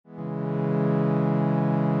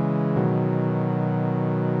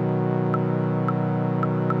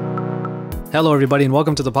Hello, everybody, and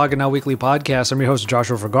welcome to the Pocket Now Weekly Podcast. I'm your host,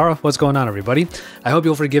 Joshua Vergara. What's going on, everybody? I hope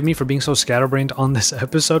you'll forgive me for being so scatterbrained on this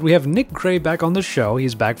episode. We have Nick Gray back on the show.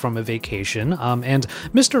 He's back from a vacation. And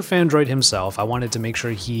Mr. Fandroid himself, I wanted to make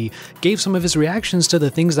sure he gave some of his reactions to the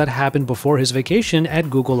things that happened before his vacation at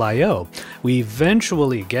Google I/O. We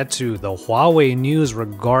eventually get to the Huawei news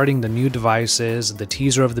regarding the new devices, the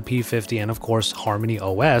teaser of the P50, and of course, Harmony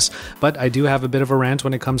OS. But I do have a bit of a rant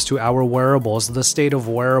when it comes to our wearables, the state of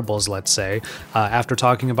wearables, let's say. After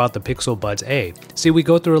talking about the Pixel Buds A. See, we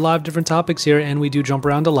go through a lot of different topics here, and we do jump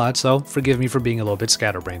around a lot, so forgive me for being a little bit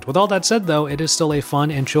scatterbrained. With all that said, though, it is still a fun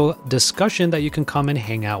and chill discussion that you can come and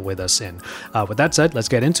hang out with us in. With that said, let's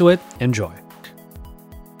get into it. Enjoy.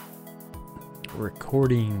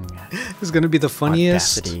 Recording. It's going to be the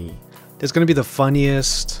funniest. Audacity. It's going to be the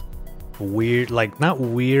funniest, weird, like, not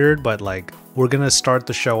weird, but like, we're going to start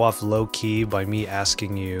the show off low-key by me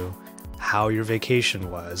asking you how your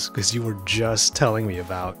vacation was, because you were just telling me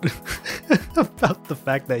about about the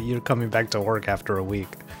fact that you're coming back to work after a week.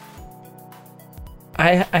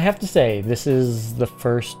 I have to say, this is the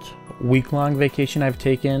first week-long vacation I've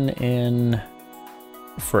taken in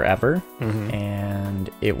forever,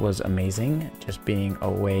 and it was amazing just being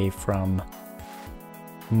away from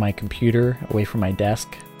my computer, away from my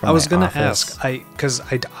desk. I was going to ask, because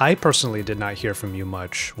I personally did not hear from you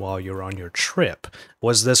much while you were on your trip.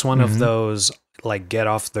 Was this one of those, like, get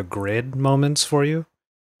off the grid moments for you?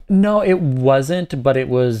 No, it wasn't, but it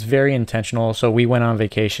was very intentional. So we went on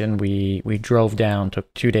vacation. We drove down,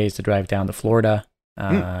 took 2 days to drive down to Florida.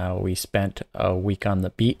 We spent a week on the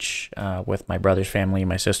beach with my brother's family,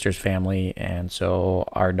 my sister's family, and so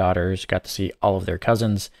our daughters got to see all of their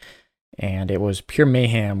cousins. And it was pure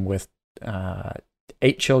mayhem with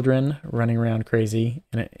 8 children running around crazy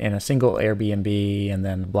in a single Airbnb and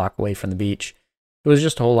then a block away from the beach. It was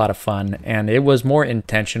just a whole lot of fun, and it was more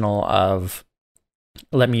intentional of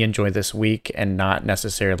let me enjoy this week and not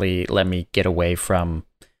necessarily let me get away from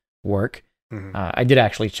work. I did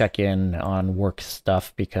actually check in on work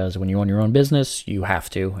stuff because when you own your own business, you have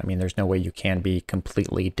to. I mean, there's no way you can be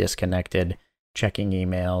completely disconnected, checking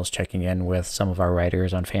emails, checking in with some of our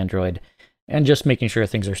writers on Fandroid, and just making sure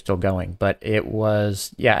things are still going. But it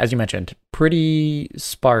was, yeah, as you mentioned, pretty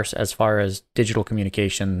sparse as far as digital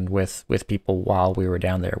communication with people while we were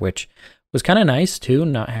down there, which was kind of nice too,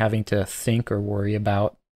 not having to think or worry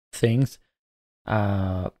about things.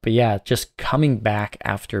 But yeah, just coming back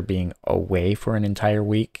after being away for an entire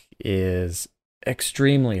week is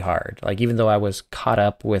extremely hard. Like, even though I was caught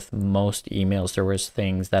up with most emails, there was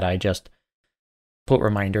things that I just put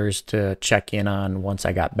reminders to check in on once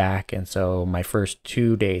I got back. And so my first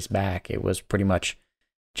 2 days back, it was pretty much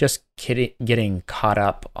just getting caught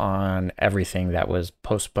up on everything that was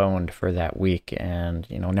postponed for that week. And,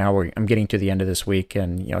 now I'm getting to the end of this week,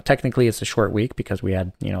 and, technically it's a short week because we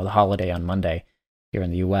had, the holiday on Monday here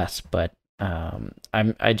in the US, but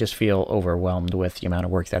I just feel overwhelmed with the amount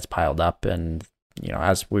of work that's piled up. And,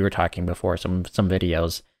 as we were talking before, some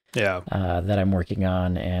videos that I'm working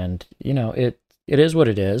on, and, it is what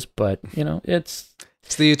it is, but it's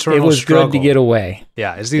the eternal it was struggle. Good to get away.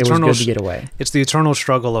 Yeah, it was good to get away. It's the eternal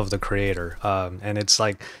struggle of the creator, and it's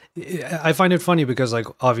like, I find it funny because, like,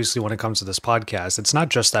 obviously when it comes to this podcast, it's not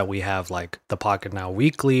just that we have like the Pocket Now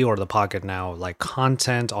Weekly or the Pocket Now like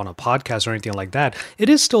content on a podcast or anything like that. It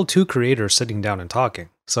is still two creators sitting down and talking.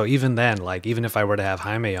 So even then, like, even if I were to have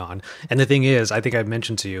Jaime on, and the thing is, I think I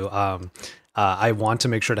mentioned to you, I want to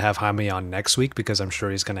make sure to have Jaime on next week because I'm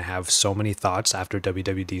sure he's going to have so many thoughts after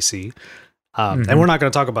WWDC. And we're not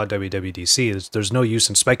going to talk about WWDC. There's no use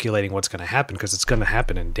in speculating what's going to happen because it's going to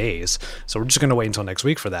happen in days. So we're just going to wait until next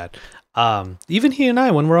week for that. Even he and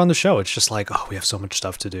I, when we're on the show, it's just like, oh, we have so much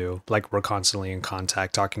stuff to do. Like, we're constantly in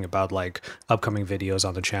contact talking about like upcoming videos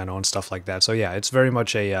on the channel and stuff like that. So yeah, it's very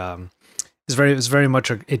much it's very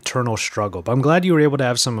much an eternal struggle. But I'm glad you were able to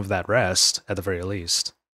have some of that rest at the very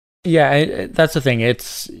least. Yeah, that's the thing.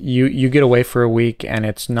 It's you get away for a week, and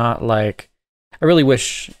it's not like, I really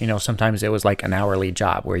wish, sometimes it was like an hourly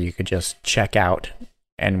job where you could just check out,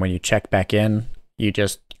 and when you check back in, you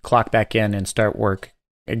just clock back in and start work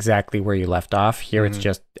exactly where you left off. Here it's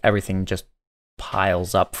just, everything just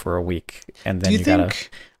piles up for a week, and then you gotta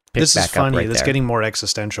pick this back is funny, up right that's there. getting more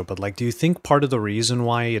existential, but like, do you think part of the reason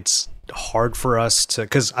why it's hard for us to,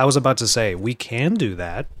 because I was about to say, we can do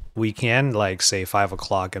that. We can like say 5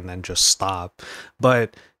 o'clock and then just stop.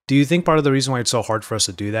 But do you think part of the reason why it's so hard for us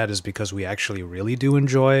to do that is because we actually really do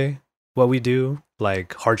enjoy what we do,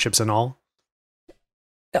 like hardships and all?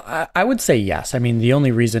 I would say yes. I mean, the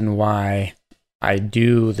only reason why I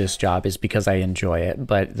do this job is because I enjoy it.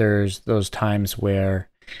 But there's those times where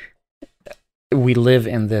we live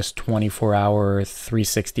in this 24-hour,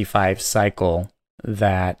 365 cycle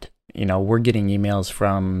that, we're getting emails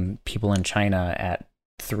from people in China at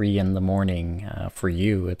 3 in the morning. For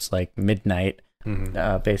you, it's like midnight.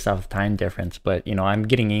 Based off of time difference. But, I'm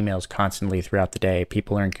getting emails constantly throughout the day.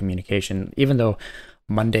 People are in communication. Even though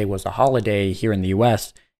Monday was a holiday here in the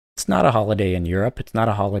US, it's not a holiday in Europe. It's not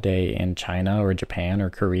a holiday in China or Japan or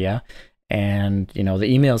Korea. And, the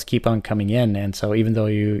emails keep on coming in. And so even though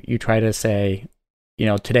you try to say,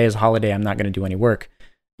 today is a holiday, I'm not going to do any work,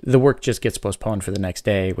 the work just gets postponed for the next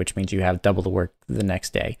day, which means you have double the work the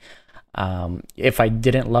next day. If I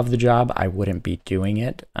didn't love the job, I wouldn't be doing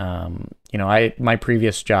it. My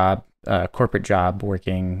previous job, corporate job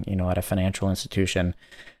working, at a financial institution,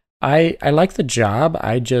 I liked the job.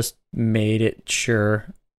 I just made it sure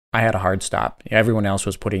I had a hard stop. Everyone else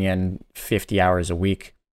was putting in 50 hours a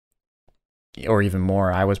week or even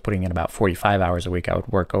more. I was putting in about 45 hours a week. I would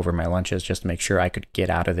work over my lunches just to make sure I could get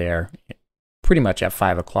out of there pretty much at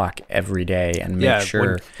 5 o'clock every day and make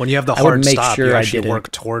sure when you have the hard stop, you actually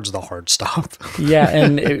work towards the hard stop. Yeah.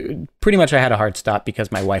 And pretty much I had a hard stop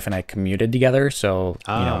because my wife and I commuted together. So,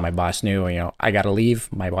 my boss knew, I got to leave.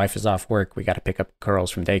 My wife is off work. We got to pick up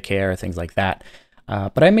girls from daycare, things like that.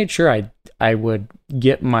 But I made sure I would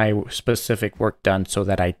get my specific work done so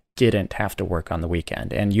that I didn't have to work on the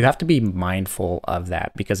weekend. And you have to be mindful of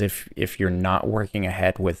that, because if you're not working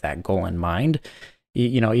ahead with that goal in mind,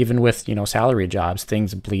 even with, salary jobs,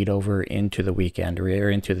 things bleed over into the weekend or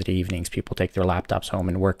into the evenings. People take their laptops home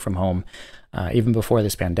and work from home, even before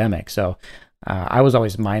this pandemic. So I was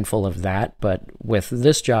always mindful of that. But with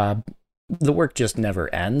this job, the work just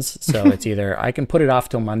never ends. So it's either I can put it off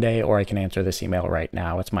till Monday or I can answer this email right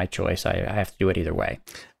now. It's my choice. I have to do it either way.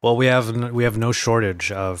 Well, we have no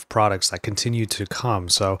shortage of products that continue to come.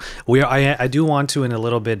 So I do want to in a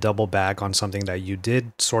little bit double back on something that you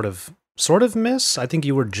did sort of miss. I think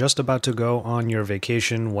you were just about to go on your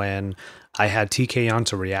vacation when I had TK on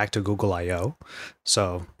to react to Google I/O.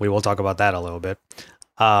 So we will talk about that a little bit.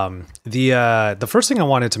 The first thing I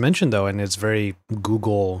wanted to mention though, and it's very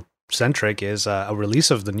Google centric, is a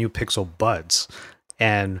release of the new Pixel Buds.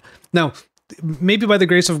 And now, maybe by the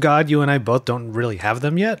grace of God, you and I both don't really have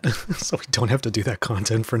them yet, so we don't have to do that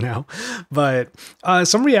content for now. But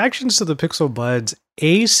some reactions to the Pixel Buds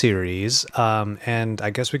A series, and I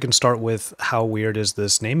guess we can start with how weird is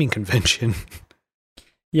this naming convention?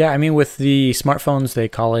 Yeah, I mean, with the smartphones, they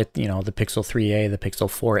call it, the Pixel 3a, the Pixel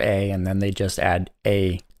 4a, and then they just add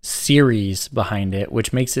a series behind it,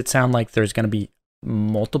 which makes it sound like there's going to be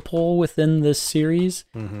multiple within this series,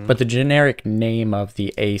 but the generic name of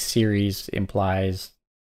the A series implies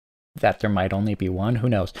that there might only be one. Who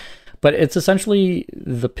knows? But it's essentially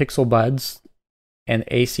the Pixel Buds, and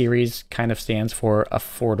A series kind of stands for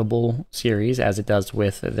affordable series, as it does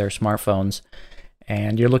with their smartphones.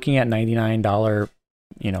 And you're looking at $99,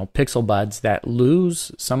 Pixel Buds that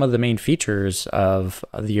lose some of the main features of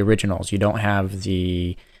the originals. You don't have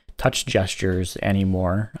the touch gestures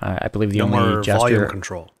anymore. I believe the only gesture, volume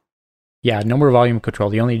control. Yeah, no more volume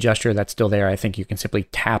control. The only gesture that's still there, I think you can simply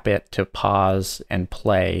tap it to pause and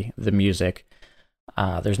play the music.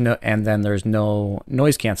 There's no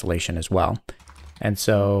noise cancellation as well. And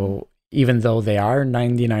so even though they are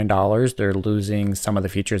 $99, they're losing some of the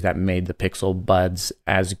features that made the Pixel Buds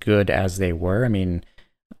as good as they were. I mean,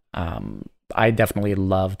 I definitely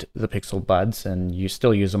loved the Pixel Buds, and you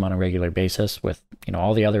still use them on a regular basis with,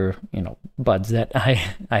 all the other, buds that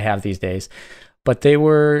I have these days. But they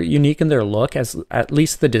were unique in their look, as at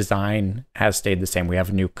least the design has stayed the same. We have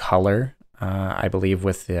a new color, I believe,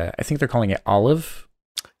 with I think they're calling it olive.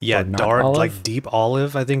 Yeah, dark, olive. Like deep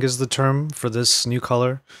olive, I think is the term for this new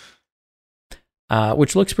color.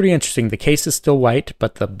 Which looks pretty interesting. The case is still white,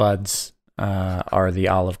 but the buds are the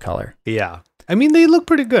olive color. Yeah. I mean, they look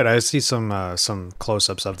pretty good. I see some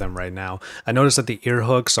close-ups of them right now. I noticed that the ear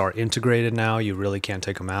hooks are integrated now. You really can't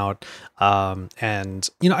take them out. And,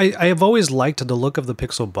 I have always liked the look of the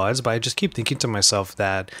Pixel Buds, but I just keep thinking to myself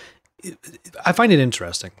that I find it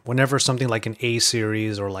interesting whenever something like an A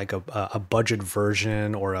series or like a budget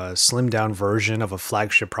version or a slimmed down version of a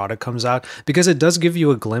flagship product comes out, because it does give you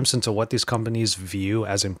a glimpse into what these companies view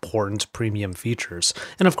as important premium features.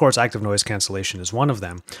 And of course, active noise cancellation is one of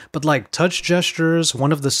them. But like touch gestures,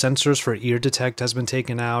 one of the sensors for ear detect has been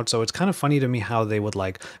taken out. So it's kind of funny to me how they would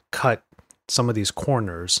like cut some of these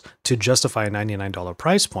corners to justify a $99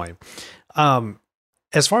 price point.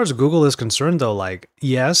 As far as Google is concerned, though, like,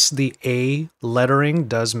 yes, the A lettering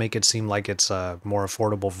does make it seem like it's a more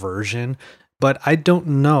affordable version, but I don't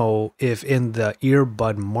know if in the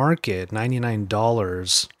earbud market,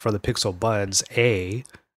 $99 for the Pixel Buds A,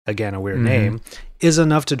 again, a weird name, is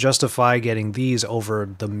enough to justify getting these over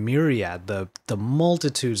the myriad, the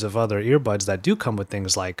multitudes of other earbuds that do come with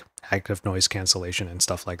things like active noise cancellation and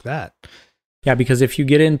stuff like that. Yeah, because if you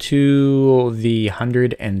get into the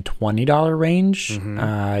 $120 range,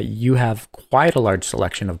 you have quite a large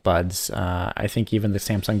selection of buds. I think even the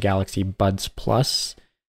Samsung Galaxy Buds Plus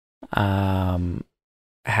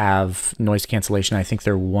have noise cancellation. I think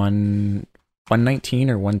they're 119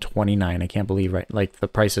 or 129. I can't believe, right? Like the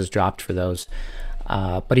prices dropped for those.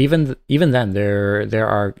 But even then, there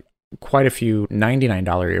are quite a few $99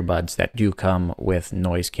 earbuds that do come with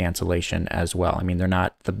noise cancellation as well. I mean, they're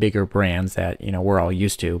not the bigger brands that, we're all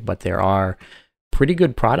used to, but there are pretty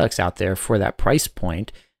good products out there for that price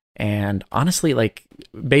point. And honestly, like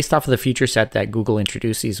based off of the feature set that Google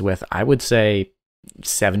introduced these with, I would say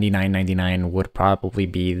 $79.99 would probably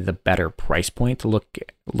be the better price point to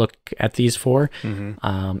look at these for.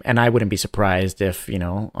 And I wouldn't be surprised if,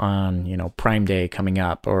 on, Prime Day coming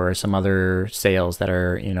up or some other sales that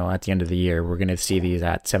are, at the end of the year, we're going to see these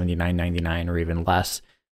at $79.99 or even less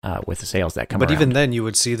with the sales that come But around. even then you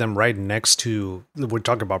would see them right next to, we're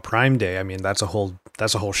talking about Prime Day. I mean, that's a whole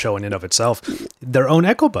show in and of itself. Their own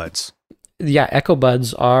Echo Buds. Yeah. Echo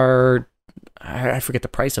Buds are, I forget the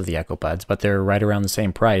price of the Echo Buds, but they're right around the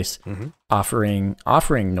same price, offering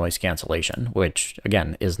noise cancellation, which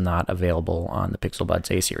again is not available on the Pixel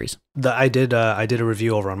Buds A series. I did a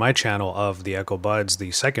review over on my channel of the Echo Buds,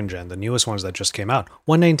 the second gen, the newest ones that just came out.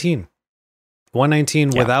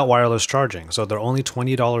 $119 without wireless charging. So they're only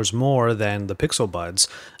 $20 more than the Pixel Buds.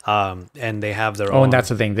 And they have their own. Oh, and that's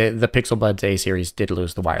the thing. The Pixel Buds A series did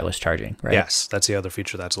lose the wireless charging, right? Yes, that's the other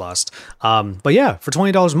feature that's lost. But yeah, for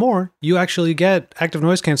 $20 more, you actually get active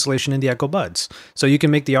noise cancellation in the Echo Buds. So you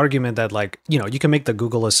can make the argument that you can make the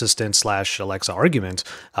Google Assistant / Alexa argument,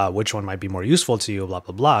 which one might be more useful to you, blah,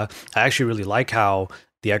 blah, blah. I actually really like how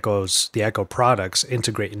the Echo products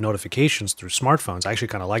integrate notifications through smartphones. I actually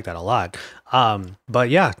kind of like that a lot.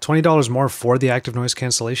 But yeah, $20 more for the active noise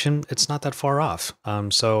cancellation, it's not that far off.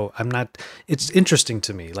 So it's interesting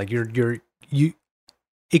to me. Like it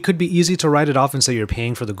could be easy to write it off and say you're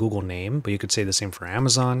paying for the Google name, but you could say the same for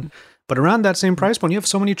Amazon. But around that same price point, you have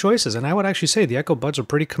so many choices. And I would actually say the Echo Buds are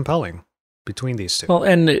pretty compelling between these two. Well,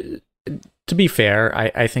 and to be fair,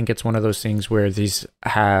 I think it's one of those things where this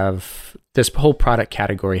whole product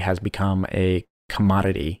category has become a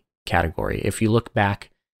commodity category. If you look back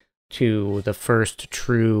to the first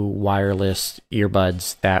true wireless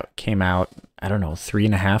earbuds that came out, I don't know,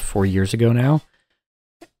 3.5, 4 years ago now,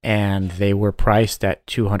 and they were priced at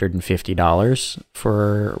 $250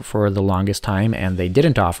 for the longest time, and they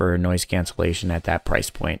didn't offer noise cancellation at that price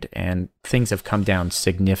point, and things have come down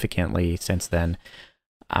significantly since then.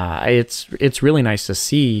 It's really nice to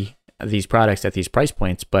see these products at these price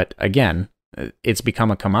points, but again, it's become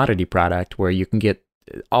a commodity product where you can get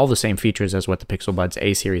all the same features as what the Pixel Buds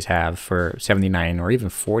A series have for $79 or even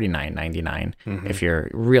 $49.99 if you're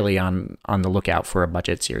really on the lookout for a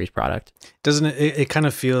budget series product. Doesn't it? It kind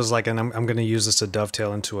of feels like, and I'm going to use this to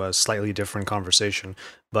dovetail into a slightly different conversation,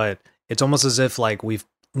 but it's almost as if like we've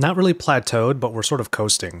not really plateaued, but we're sort of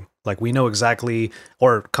coasting. Like we know exactly,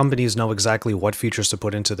 or companies know exactly what features to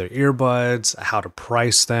put into their earbuds, how to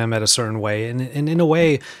price them at a certain way. And in a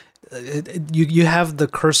way, you have the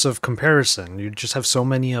curse of comparison. You just have so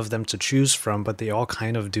many of them to choose from, but they all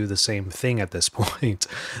kind of do the same thing at this point.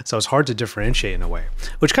 So it's hard to differentiate in a way,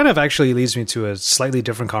 which kind of actually leads me to a slightly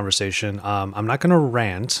different conversation. I'm not going to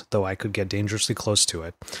rant, though I could get dangerously close to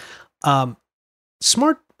it.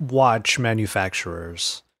 Smartwatch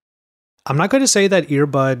manufacturers, I'm not going to say that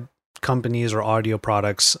earbud companies or audio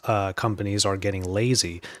products companies are getting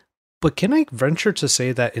lazy, but can I venture to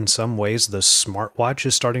say that in some ways the smartwatch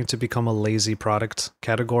is starting to become a lazy product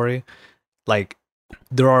category? Like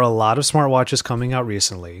there are a lot of smartwatches coming out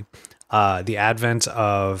recently. The advent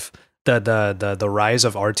of the rise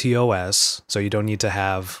of RTOS, so you don't need to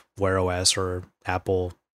have Wear OS or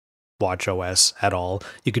Apple Watch OS at all.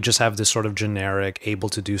 You could just have this sort of generic, able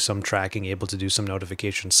to do some tracking, able to do some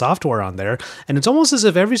notification software on there. And it's almost as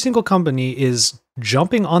if every single company is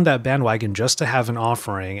jumping on that bandwagon just to have an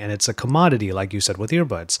offering. And it's a commodity, like you said, with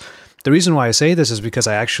earbuds. The reason why I say this is because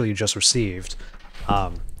I actually just received,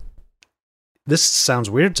 this sounds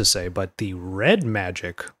weird to say, but the Red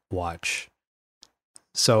Magic watch.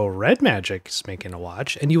 So Red Magic is making a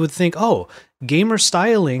watch, and you would think, oh, gamer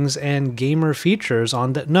stylings and gamer features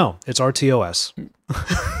on that. No, it's RTOS.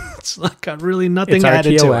 It's got really nothing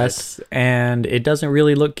added to it. And it doesn't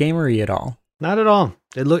really look gamery at all. Not at all.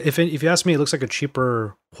 If you ask me, it looks like a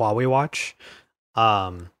cheaper Huawei watch,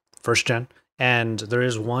 first gen, and there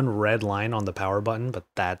is one red line on the power button, but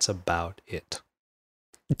that's about it.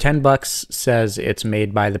 $10 says it's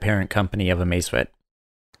made by the parent company of Amazfit.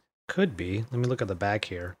 Could be. Let me look at the back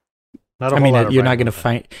here. Not a I whole mean, lot of you're not branding going to on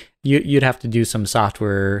find you'd have to do some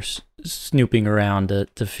software snooping around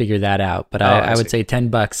to figure that out. But I would say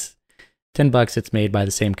 $10. $10. It's made by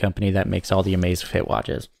the same company that makes all the Amazfit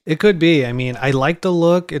watches. it. It could be. I mean, I like the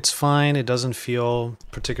look. It's fine. It doesn't feel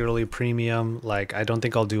particularly premium. Like, I don't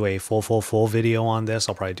think I'll do a full video on this.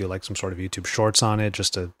 I'll probably do like some sort of YouTube shorts on it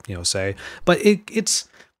just to, say. But it's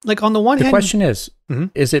like, on the one The hand, question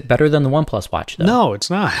is it better than the OnePlus watch, though? no, it's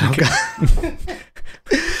not.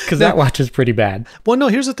 Because that watch is pretty bad. Well, no,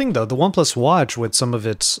 here's the thing, though. The OnePlus Watch, with some of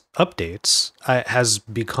its updates, has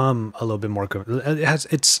become a little bit more.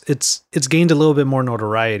 It's gained a little bit more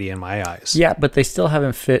notoriety in my eyes. Yeah, but they still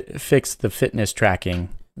haven't fixed the fitness tracking,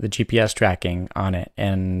 the GPS tracking on it,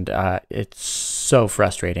 and it's so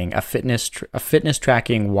frustrating. A fitness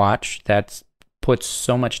tracking watch that puts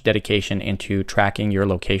so much dedication into tracking your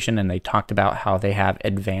location, and they talked about how they have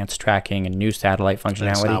advanced tracking and new satellite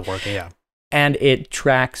functionality. It's not working, yeah. And it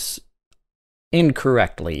tracks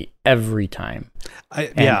incorrectly every time.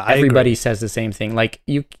 Everybody says the same thing. Like,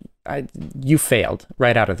 you failed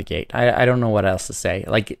right out of the gate. I don't know what else to say.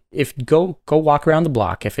 Like, if go walk around the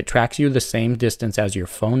block, if it tracks you the same distance as your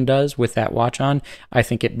phone does with that watch on, I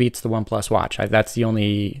think it beats the OnePlus Watch. That's the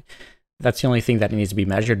only thing that it needs to be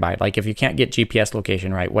measured by. Like, if you can't get GPS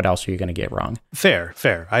location right, what else are you going to get wrong? Fair.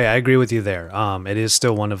 I agree with you there. It is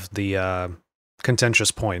still one of the contentious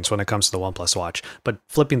points when it comes to the OnePlus Watch. But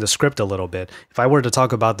flipping the script a little bit, if I were to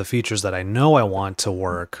talk about the features that I know I want to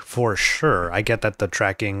work, for sure, I get that the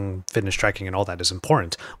tracking, fitness tracking, and all that is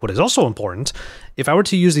important. What is also important, if I were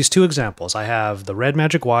to use these two examples, I have the Red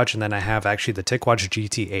Magic Watch, and then I have actually the TicWatch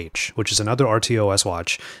GTH, which is another RTOS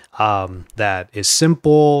watch that is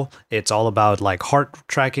simple. It's all about like heart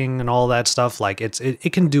tracking and all that stuff. Like,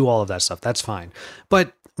 it can do all of that stuff. That's fine.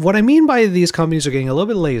 But what I mean by these companies are getting a little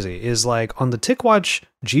bit lazy is, like, on the TicWatch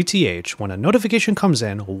GTH, when a notification comes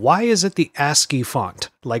in, why is it the ASCII font?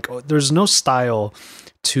 Like, there's no style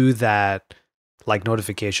to that, like,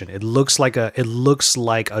 notification. It looks like a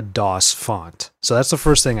DOS font. So that's the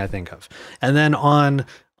first thing I think of. And then on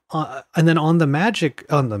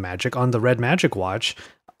the Red Magic Watch,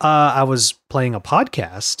 I was playing a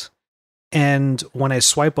podcast, and when I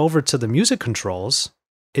swipe over to the music controls,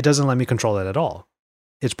 it doesn't let me control it at all.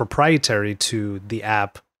 It's proprietary to the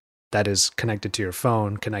app that is connected to your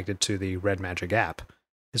phone, connected to the Red Magic app.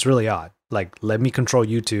 It's really odd. Like, let me control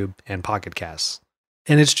YouTube and Pocket Casts.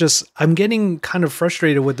 And it's just, I'm getting kind of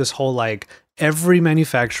frustrated with this whole, like, every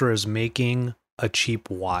manufacturer is making a cheap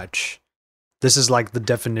watch. This is like the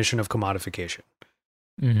definition of commodification.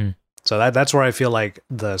 Mm-hmm. So that's where I feel like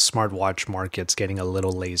the smartwatch market's getting a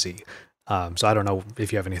little lazy. So I don't know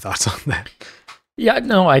if you have any thoughts on that. Yeah,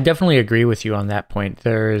 no, I definitely agree with you on that point.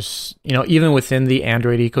 There's, even within the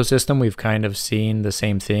Android ecosystem, we've kind of seen the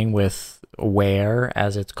same thing with Wear,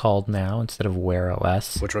 as it's called now, instead of Wear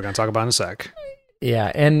OS. Which we're going to talk about in a sec.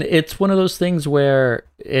 Yeah, and it's one of those things where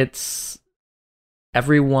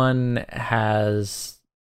everyone has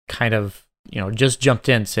kind of, just jumped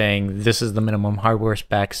in saying, this is the minimum hardware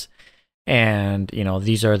specs, and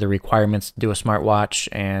these are the requirements to do a smartwatch,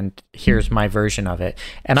 and here's my version of it.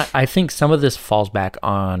 And I think some of this falls back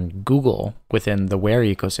on Google within the Wear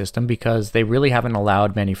ecosystem, because they really haven't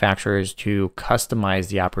allowed manufacturers to customize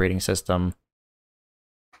the operating system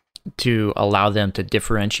to allow them to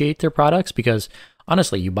differentiate their products. Because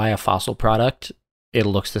honestly, you buy a Fossil product, it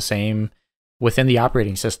looks the same within the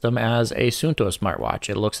operating system as a Suunto smartwatch.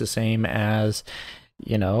 It looks the same as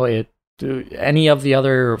any of the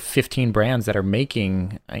other 15 brands that are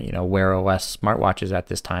making, Wear OS smartwatches at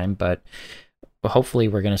this time. But hopefully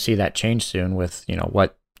we're going to see that change soon with,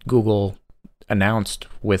 what Google announced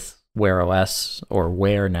with Wear OS, or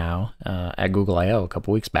Wear now, at Google I/O a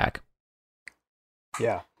couple weeks back.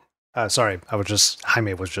 Yeah. Sorry,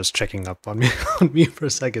 Jaime was just checking up on me for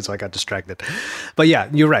a second, so I got distracted. But yeah,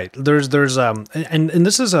 you're right. There's and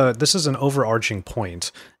this is an overarching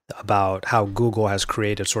point about how Google has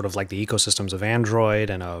created sort of like the ecosystems of Android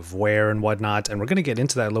and of Wear and whatnot. And we're going to get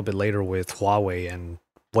into that a little bit later with Huawei and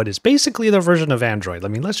what is basically their version of Android. I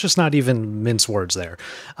mean, let's just not even mince words there.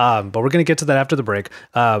 But we're going to get to that after the break.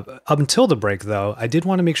 Up until the break, though, I did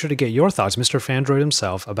want to make sure to get your thoughts, Mr. Fandroid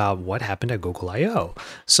himself, about what happened at Google I/O.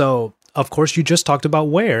 So, of course, you just talked about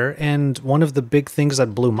Wear, and one of the big things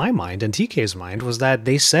that blew my mind and TK's mind was that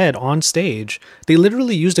they said on stage, they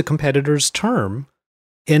literally used a competitor's term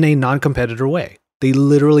in a non-competitor way. They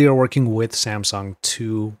literally are working with Samsung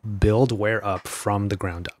to build Wear up from the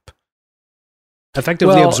ground up,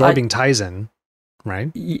 effectively absorbing Tizen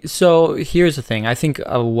right? So here's the thing. I think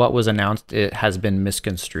what was announced, it has been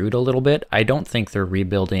misconstrued a little bit. I don't think they're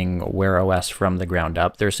rebuilding Wear OS from the ground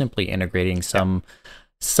up. They're simply integrating some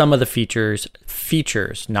of the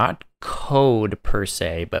features, not code per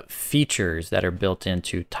se, but features that are built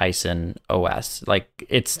into Tizen OS. Like,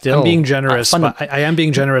 it's still... I'm being generous, but I am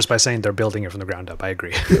being generous by saying they're building it from the ground up. I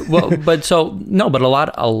agree. Well, but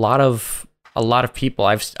a lot of people,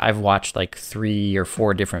 I've watched like 3 or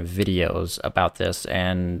 4 different videos about this,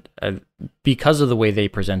 and because of the way they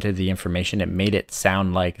presented the information, it made it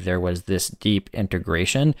sound like there was this deep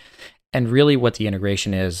integration. And really what the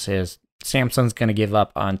integration is Samsung's going to give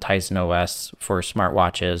up on Tizen OS for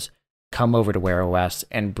smartwatches, come over to Wear OS,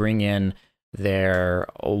 and bring in their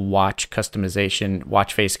watch face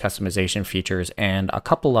customization features and a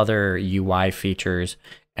couple other UI features,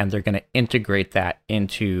 and they're going to integrate that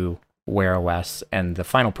into Wear OS, and the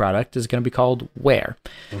final product is going to be called Wear.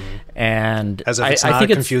 Mm-hmm. And as if it's not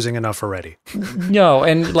confusing enough already. No,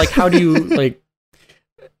 and like, how do you like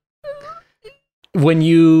when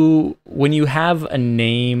you have a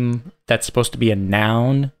name that's supposed to be a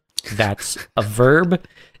noun that's a verb,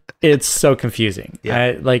 it's so confusing.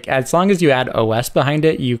 Yeah. Like, as long as you add OS behind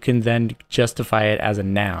it, you can then justify it as a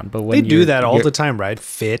noun. But when they do that all the time, right?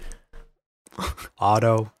 Fit,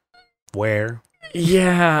 auto, wear.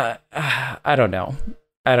 Yeah, I don't know.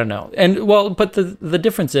 And well, but the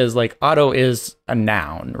difference is, like, auto is a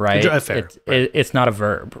noun, right? Fair. It's not a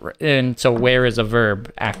verb. And so wear is a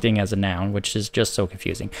verb acting as a noun, which is just so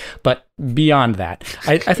confusing. But beyond that,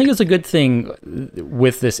 I think it's a good thing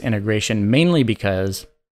with this integration, mainly because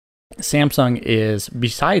Samsung is,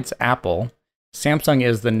 besides Apple, Samsung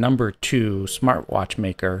is the number 2 smartwatch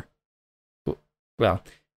maker. Well,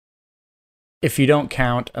 if you don't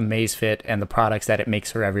count Amazfit and the products that it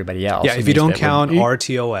makes for everybody else. Yeah, if you don't count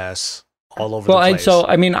RTOS all over the place. So,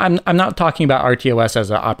 I mean, I'm not talking about RTOS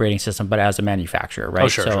as an operating system, but as a manufacturer, right? Oh,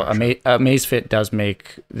 sure, so sure. Amazfit does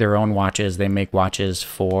make their own watches. They make watches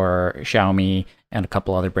for Xiaomi and a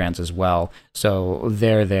couple other brands as well. So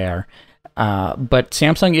they're there. But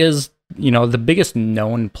Samsung is, the biggest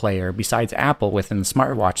known player besides Apple within the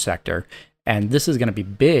smartwatch sector. And this is going to be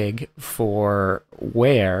big for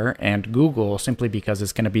Wear and Google, simply because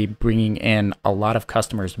it's going to be bringing in a lot of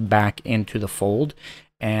customers back into the fold.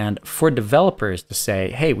 And for developers to say,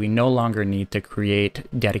 hey, we no longer need to create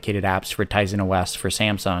dedicated apps for Tizen OS for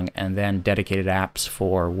Samsung and then dedicated apps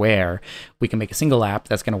for Wear. We can make a single app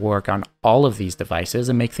that's going to work on all of these devices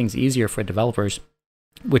and make things easier for developers,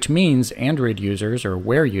 which means Android users or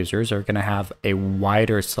Wear users are going to have a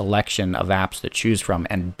wider selection of apps to choose from,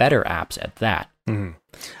 and better apps at that. Mm-hmm.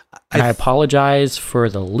 I apologize for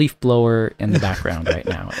the leaf blower in the background right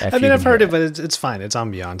now. I mean, I've heard it, but it's fine. It's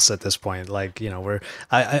ambiance at this point. Like,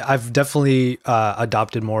 I've definitely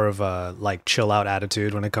adopted more of a like chill out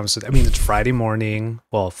attitude when it comes to. I mean, it's Friday morning,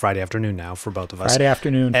 Friday afternoon now for both of us. Friday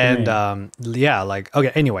afternoon, and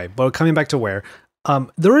okay. Anyway, but coming back to Wear.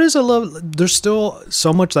 There's still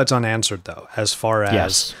so much that's unanswered though, as far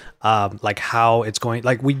as like how it's going.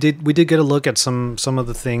 Like we did get a look at some of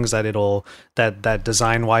the things that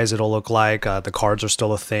design wise it'll look like. The cards are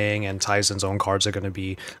still a thing, and Tizen's own cards are going to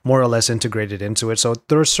be more or less integrated into it. So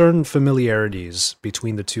there are certain familiarities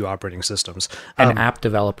between the two operating systems. And app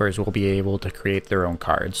developers will be able to create their own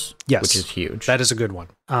cards, yes, which is huge. That is a good one.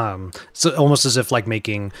 So almost as if like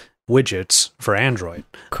making widgets for Android.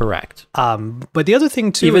 Correct. But the other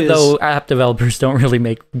thing too, even though app developers don't really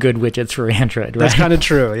make good widgets for Android, right? That's kind of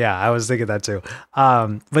true. Yeah, I was thinking that too.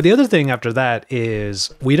 But the other thing after that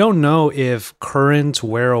is we don't know if current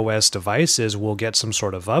Wear OS devices will get some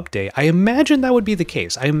sort of update. I imagine that would be the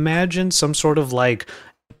case. I imagine some sort of like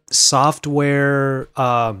software,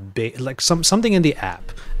 like something in the app,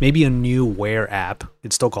 maybe a new Wear app.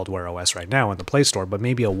 It's still called Wear OS right now in the Play Store, but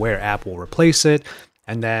maybe a Wear app will replace it.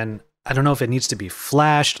 And then I don't know if it needs to be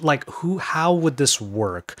flashed. Like, how would this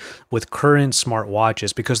work with current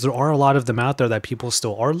smartwatches? Because there are a lot of them out there that people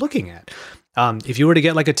still are looking at. If you were to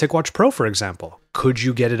get like a TicWatch Pro, for example, could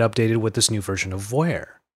you get it updated with this new version of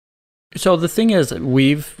Wear? So the thing is,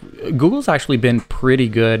 Google's actually been pretty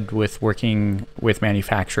good with working with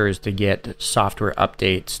manufacturers to get software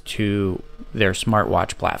updates to their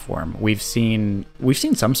smartwatch platform. We've seen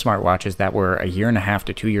some smartwatches that were 1.5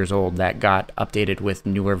 to 2 years old that got updated with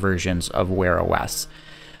newer versions of Wear OS.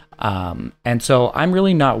 And so I'm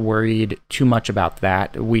really not worried too much about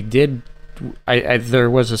that. There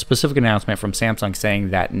was a specific announcement from Samsung saying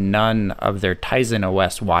that none of their Tizen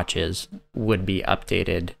OS watches would be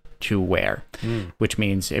updated to Wear, which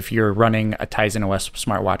means if you're running a Tizen OS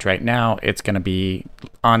smartwatch right now, it's going to be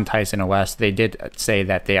on Tizen OS. They did say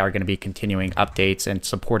that they are going to be continuing updates and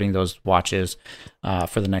supporting those watches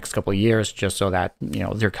for the next couple of years, just so that, you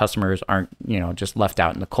know, their customers aren't, you know, just left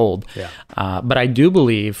out in the cold. Yeah. But I do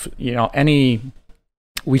believe, you know,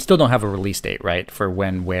 we still don't have a release date, right, for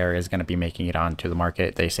when Wear is going to be making it onto the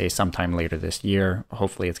market. They say sometime later this year.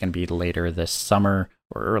 Hopefully it's going to be later this summer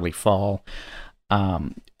or early fall.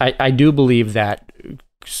 I do believe that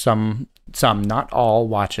some, not all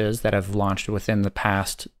watches that have launched within the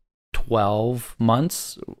past 12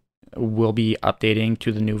 months will be updating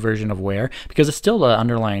to the new version of Wear, because it's still the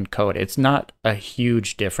underlying code. It's not a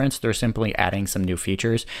huge difference. They're simply adding some new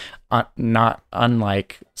features, not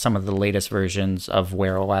unlike some of the latest versions of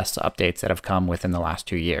Wear OS updates that have come within the last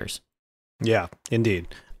 2 years. Yeah, indeed.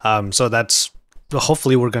 So that's,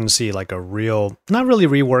 hopefully we're going to see like a real, not really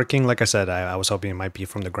reworking. Like I said, I was hoping it might be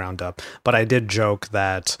from the ground up, but I did joke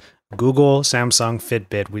that Google, Samsung,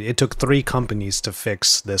 Fitbit, it took 3 companies to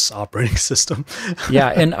fix this operating system. Yeah,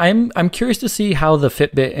 and I'm curious to see how the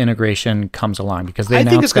Fitbit integration comes along, because they I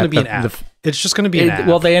announced think it's going to be that an app. It's just going to be an app.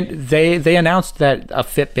 Well, they announced that a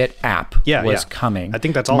Fitbit app was coming. I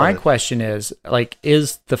think that's all. My question is, like,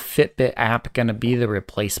 is the Fitbit app going to be the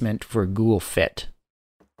replacement for Google Fit?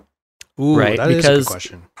 Ooh, right? That is a good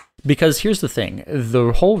question. Because here's the thing.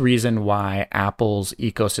 The whole reason why Apple's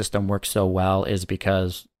ecosystem works so well is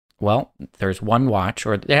because, well, there's one watch,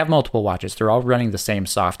 or they have multiple watches. They're all running the same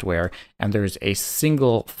software, and there's a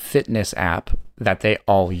single fitness app that they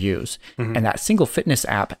all use. Mm-hmm. And that single fitness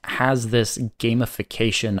app has this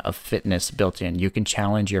gamification of fitness built in. You can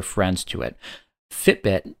challenge your friends to it.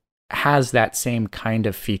 Fitbit has that same kind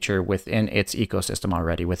of feature within its ecosystem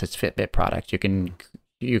already with its Fitbit product. You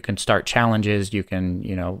can start challenges. You can,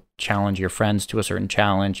 you know, challenge your friends to a certain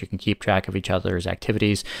challenge. You can keep track of each other's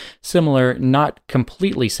activities. Similar, not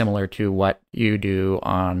completely similar to what you do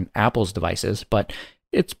on Apple's devices, but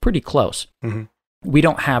it's pretty close. Mm-hmm. We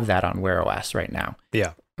don't have that on Wear OS right now.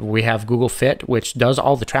 Yeah. We have Google Fit, which does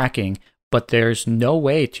all the tracking, but there's no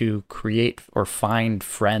way to create or find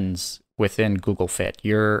friends within Google Fit.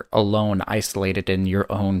 You're alone, isolated in your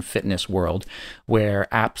own fitness world, where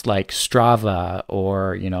apps like Strava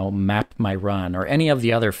or, you know, Map My Run or any of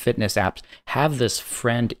the other fitness apps have this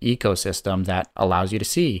friend ecosystem that allows you to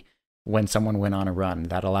see when someone went on a run,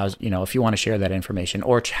 that allows, you know, if you want to share that information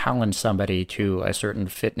or challenge somebody to a certain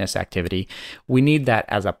fitness activity. We need that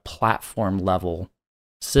as a platform level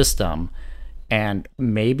system. And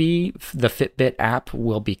maybe the Fitbit app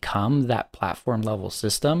will become that platform level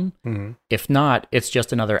system. Mm-hmm. If not, it's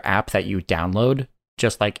just another app that you download,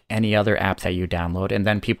 just like any other app that you download. And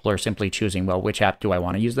then people are simply choosing, well, which app do I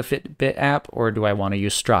want to use? The Fitbit app, or do I want to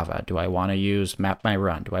use Strava? Do I want to use Map My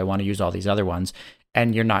Run? Do I want to use all these other ones?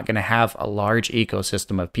 And you're not going to have a large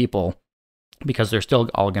ecosystem of people, because they're still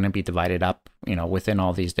all going to be divided up, you know, within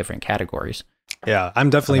all these different categories. Yeah, I'm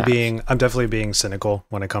definitely being cynical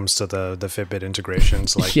when it comes to the Fitbit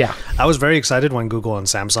integrations. Like, yeah, I was very excited when Google and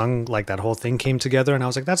Samsung, like, that whole thing came together, and I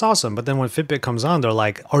was like, that's awesome. But then when Fitbit comes on, they're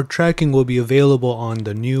like, our tracking will be available on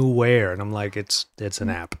the new Wear, and I'm like, it's an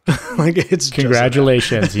app. Like, it's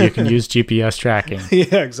congratulations, you can use GPS tracking.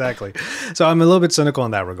 Yeah, exactly. So I'm a little bit cynical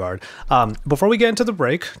in that regard. Before we get into the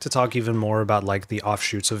break to talk even more about like the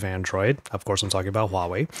offshoots of Android, of course, I'm talking about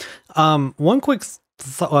Huawei. One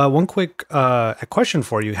quick question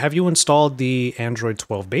for you. Have you installed the Android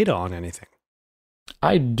 12 beta on anything?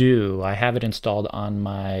 I do. I have it installed on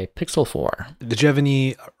my Pixel 4. Did you have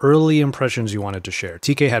any early impressions you wanted to share?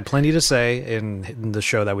 TK had plenty to say in the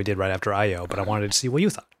show that we did right after I.O., but I wanted to see what you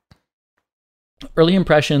thought. Early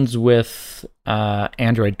impressions with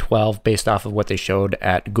Android 12 based off of what they showed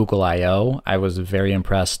at Google I.O. I was very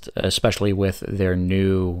impressed, especially with their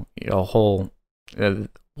new whole,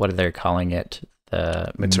 what are they calling it?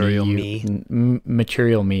 Material Me.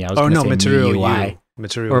 Material Me. I was going to say Material UI.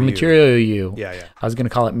 Material U. Yeah. I was going to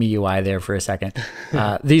call it MIUI there for a second.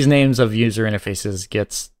 These names of user interfaces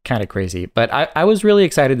gets kind of crazy, but I was really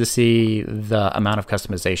excited to see the amount of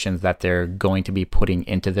customizations that they're going to be putting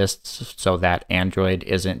into this, so that Android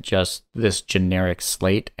isn't just this generic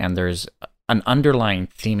slate, and there's an underlying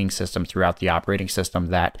theming system throughout the operating system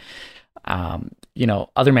that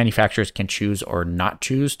other manufacturers can choose or not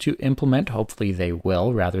choose to implement. Hopefully they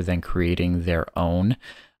will, rather than creating their own.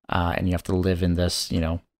 And you have to live in this,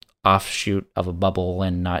 offshoot of a bubble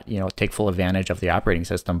and not, take full advantage of the operating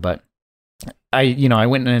system. But I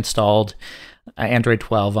went and installed Android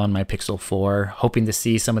 12 on my Pixel 4, hoping to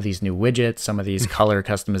see some of these new widgets, some of these color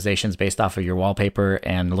customizations based off of your wallpaper,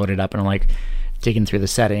 and load it up. And I'm like, digging through the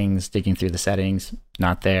settings,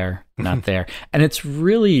 not there, not there. And it's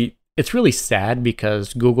really sad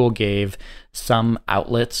because Google gave some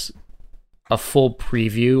outlets a full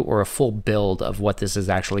preview or a full build of what this is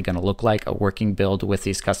actually going to look like, a working build with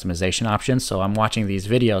these customization options. So I'm watching these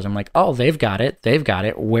videos. I'm like, oh, they've got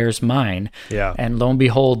it. Where's mine? Yeah. And lo and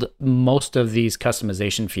behold, most of these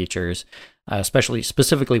customization features,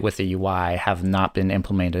 specifically with the UI, have not been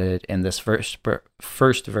implemented in this first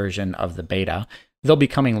version of the beta. They'll be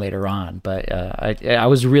coming later on, but I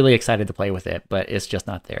was really excited to play with it, but it's just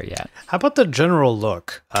not there yet. How about the general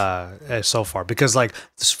look so far? Because, like,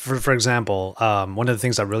 for example, one of the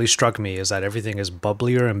things that really struck me is that everything is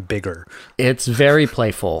bubblier and bigger. It's very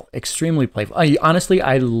playful, extremely playful. Honestly,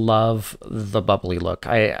 I love the bubbly look.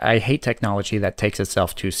 I hate technology that takes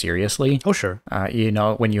itself too seriously. Oh, sure.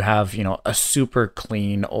 When you have, a super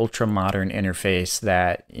clean, ultra modern interface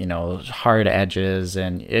that, hard edges,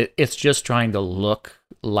 and it's just trying to look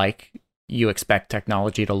like you expect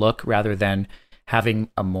technology to look rather than having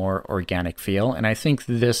a more organic feel. And I think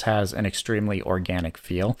this has an extremely organic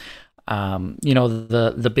feel.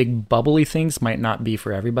 The big bubbly things might not be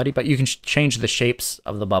for everybody, but you can change the shapes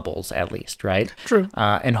of the bubbles at least, right? True.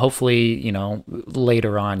 And hopefully,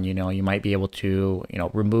 later on, you might be able to,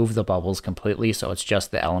 remove the bubbles completely. So it's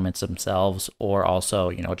just the elements themselves, or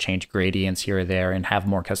also, change gradients here or there and have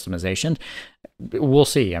more customization. We'll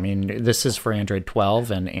see. I mean, this is for Android 12,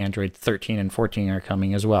 and Android 13 and 14 are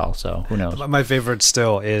coming as well. So who knows? My favorite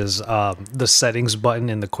still is the settings button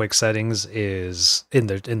in the quick settings is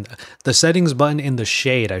the settings button in the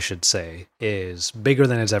shade, I should say, is bigger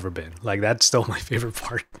than it's ever been. Like, that's still my favorite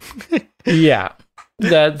part. Yeah.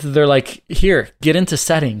 That they're like, here, get into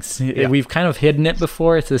settings. Yeah. We've kind of hidden it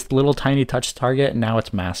before. It's this little tiny touch target, and now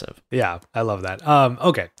it's massive. Yeah, I love that.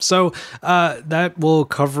 Okay, so that will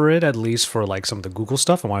cover it, at least for like some of the Google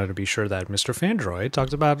stuff. I wanted to be sure that Mr. Fandroid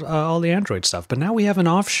talked about all the Android stuff, but now we have an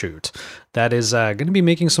offshoot that is going to be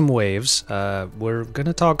making some waves. We're going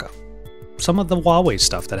to talk some of the Huawei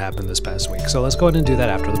stuff that happened this past week. So let's go ahead and do that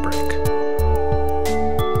after the break.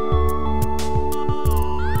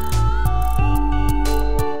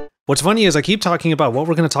 What's funny is I keep talking about what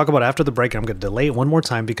we're going to talk about after the break, and I'm going to delay it one more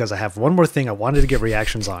time because I have one more thing I wanted to get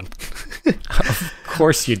reactions on. Of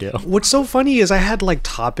course you do. What's so funny is I had like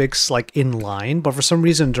topics like in line, but for some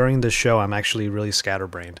reason during this show, I'm actually really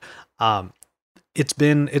scatterbrained. It's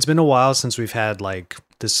been a while since we've had like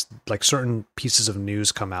this, like certain pieces of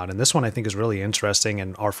news come out, and this one I think is really interesting.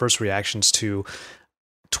 And our first reactions to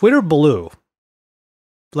Twitter Blue.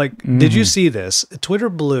 Like, Did you see this? Twitter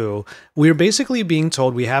Blue, we're basically being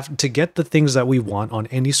told we have to get the things that we want on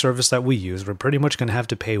any service that we use. We're pretty much going to have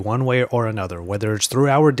to pay one way or another, whether it's through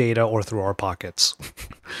our data or through our pockets.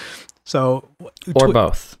 So,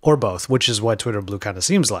 or both, which is what Twitter Blue kind of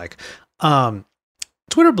seems like.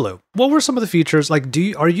 Twitter Blue, what were some of the features? Like,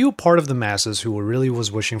 are you part of the masses who really was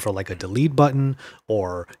wishing for like a delete button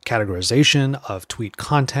or categorization of tweet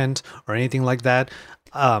content or anything like that?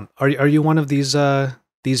 Are you one of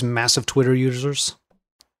these massive Twitter users?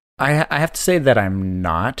 I have to say that I'm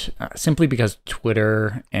not, simply because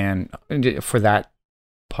Twitter, and for that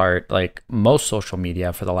part, like most social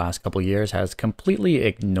media for the last couple of years, has completely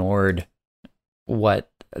ignored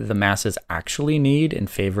what the masses actually need in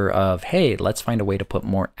favor of, hey, let's find a way to put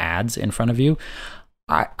more ads in front of you.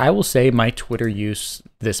 I will say my Twitter use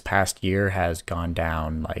this past year has gone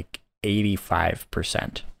down like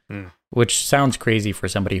 85%. Which sounds crazy for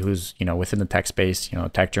somebody who's, within the tech space,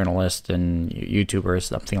 tech journalist and YouTuber,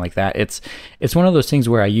 something like that. It's one of those things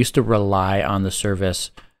where I used to rely on the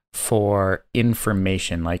service for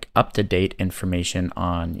information, like up-to-date information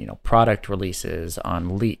on, product releases,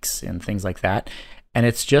 on leaks and things like that. And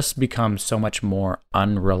it's just become so much more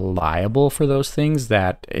unreliable for those things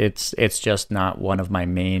that it's just not one of my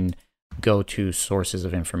main go-to sources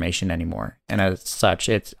of information anymore, and as such,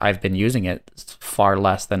 I've been using it far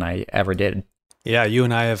less than I ever did. Yeah, you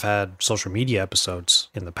and I have had social media episodes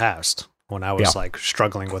in the past when I was like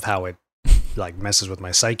struggling with how it like messes with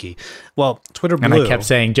my psyche. Well, Twitter Blue, and I kept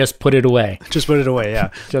saying, just put it away. Just put it away, yeah.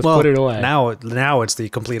 Put it away. Now it's the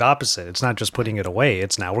complete opposite. It's not just putting it away.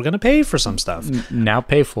 It's now we're going to pay for some stuff. Now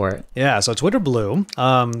pay for it. Yeah, so Twitter Blue,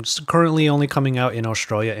 it's currently only coming out in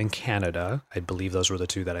Australia and Canada. I believe those were the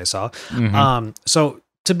two that I saw. So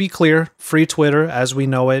to be clear, free Twitter, as we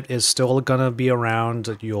know it, is still going to be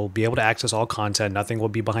around. You'll be able to access all content. Nothing will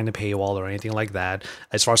be behind a paywall or anything like that,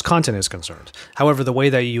 as far as content is concerned. However, the way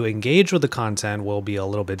that you engage with the content will be a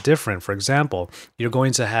little bit different. For example, you're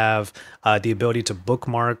going to have the ability to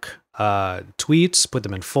bookmark tweets, put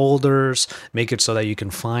them in folders, make it so that you can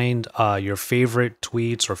find your favorite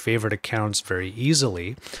tweets or favorite accounts very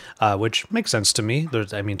easily, which makes sense to me.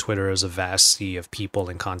 Twitter is a vast sea of people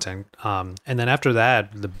and content. And then after that,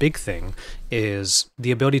 the big thing is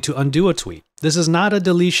the ability to undo a tweet. This is not a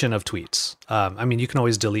deletion of tweets. You can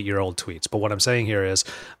always delete your old tweets, but what I'm saying here is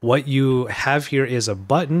what you have here is a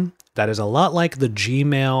button that is a lot like the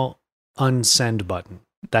Gmail unsend button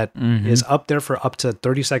that is up there for up to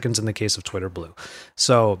 30 seconds in the case of Twitter Blue.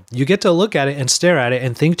 So you get to look at it and stare at it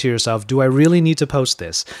and think to yourself, do I really need to post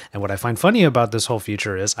this? And what I find funny about this whole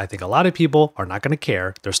feature is I think a lot of people are not going to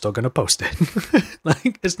care. They're still going to post it.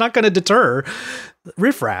 Like, it's not going to deter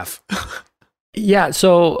riffraff. Yeah,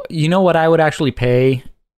 so you know what I would actually pay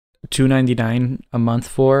 $2.99 a month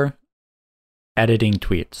for? Editing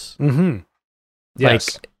tweets. Mm-hmm.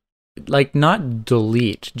 Yes. Like not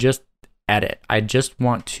delete, just edit. I just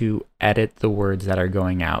want to edit the words that are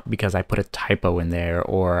going out because I put a typo in there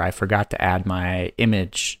or I forgot to add my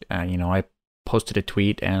image. I posted a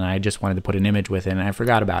tweet and I just wanted to put an image with it and I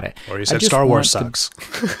forgot about it. Or you said Star Wars sucks.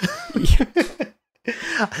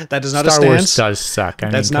 That does not a stance. Star Wars does suck.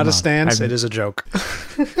 That's not a stance. It is a joke.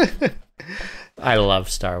 I love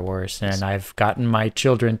Star Wars, and I've gotten my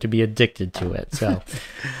children to be addicted to it. So,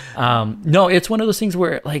 no, it's one of those things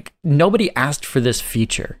where like nobody asked for this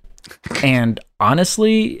feature, and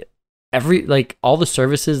honestly, all the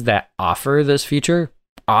services that offer this feature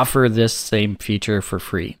offer this same feature for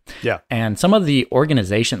free. Yeah. And some of the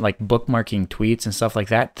organization, like bookmarking tweets and stuff like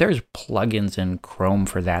that, there's plugins in Chrome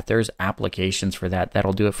for that. There's applications for that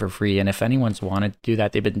that'll do it for free. And if anyone's wanted to do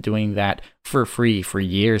that, they've been doing that for free for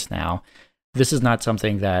years now. This is not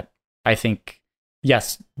something that I think,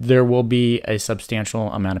 yes, there will be a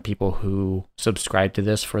substantial amount of people who subscribe to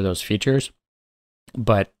this for those features,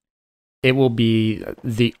 but it will be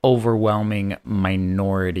the overwhelming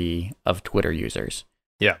minority of Twitter users.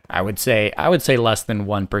 Yeah. I would say less than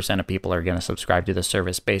 1% of people are going to subscribe to the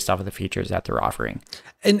service based off of the features that they're offering.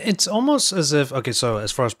 And it's almost as if, okay, so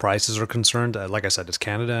as far as prices are concerned, like I said, it's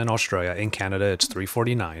Canada and Australia. In Canada, it's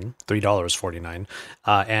 $3.49,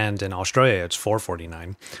 and in Australia, it's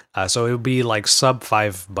 $4.49. So it would be like sub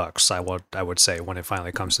 $5, I would say, when it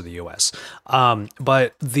finally comes to the US.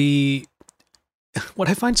 But what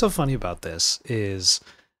I find so funny about this is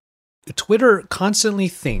Twitter constantly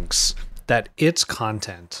thinks that its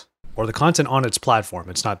content, or the content on its platform,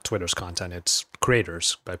 it's not Twitter's content, it's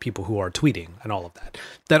creators, by people who are tweeting and all of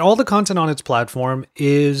that all the content on its platform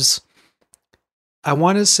is, I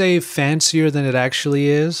want to say, fancier than it actually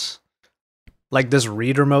is. Like this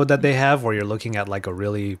reader mode that they have where you're looking at like a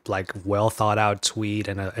really like well thought out tweet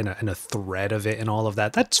and a thread of it and all of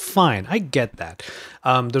that. That's fine. I get that.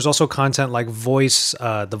 There's also content like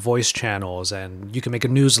the voice channels, and you can make a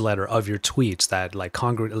newsletter of your tweets that like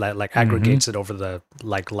aggregates it over the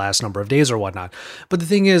like last number of days or whatnot. But the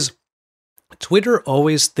thing is, Twitter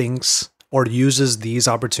always thinks or uses these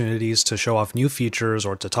opportunities to show off new features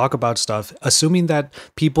or to talk about stuff, assuming that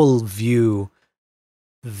people view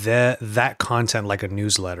that content like a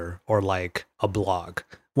newsletter or like a blog,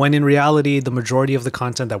 when in reality the majority of the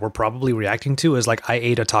content that we're probably reacting to is like, I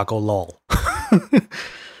ate a taco, lol.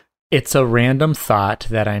 It's a random thought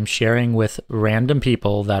that I'm sharing with random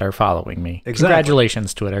people that are following me. Exactly.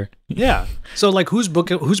 Congratulations, Twitter. Yeah. So like who's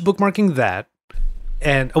bookmarking that?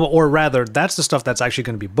 Or rather, that's the stuff that's actually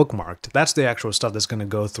going to be bookmarked. That's the actual stuff that's going to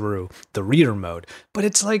go through the reader mode. But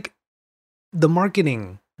it's like the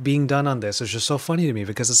marketing being done on this is just so funny to me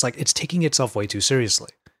because it's like it's taking itself way too seriously.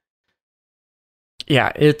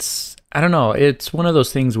 Yeah, I don't know. It's one of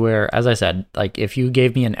those things where, as I said, like if you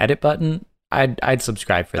gave me an edit button, I'd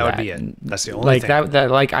subscribe for that. That would be it. That's the only thing. That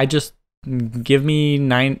like I just give me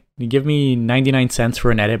 99 cents for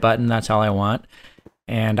an edit button. That's all I want,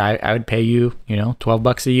 and I would pay you,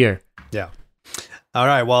 $12 a year. Yeah. All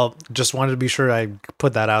right. Well, just wanted to be sure I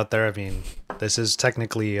put that out there. I mean, this is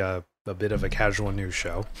technically a bit of a casual news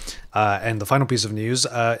show. And the final piece of news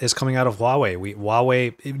is coming out of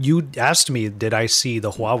Huawei. You asked me, did I see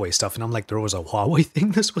the Huawei stuff? And I'm like, there was a Huawei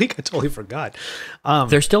thing this week? I totally forgot.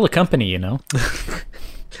 They're still a company,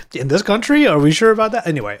 In this country? Are we sure about that?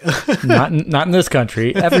 Anyway. Not in this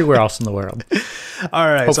country. Everywhere else in the world. All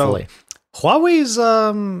right. Hopefully. So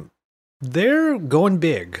Huawei's, they're going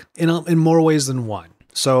big in more ways than one.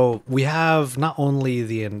 So we have not only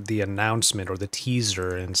the announcement or the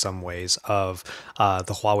teaser in some ways of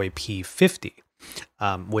the Huawei P50,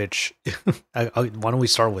 which why don't we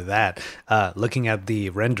start with that? Looking at the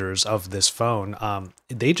renders of this phone,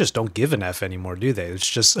 they just don't give an F anymore, do they? It's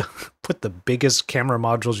just put the biggest camera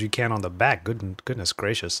modules you can on the back. Goodness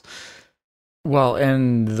gracious. Well,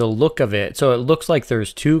 and the look of it, so it looks like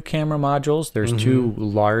there's two camera modules. There's two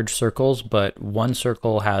large circles, but one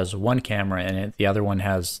circle has one camera in it. The other one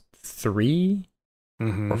has three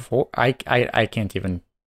or four. I can't even.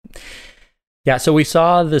 Yeah, so we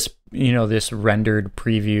saw this, this rendered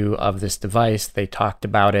preview of this device. They talked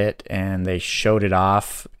about it and they showed it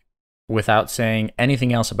off without saying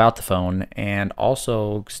anything else about the phone, and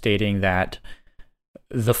also stating that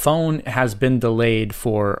the phone has been delayed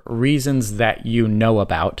for reasons that you know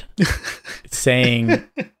about, saying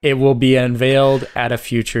it will be unveiled at a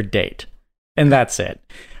future date. And that's it.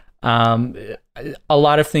 A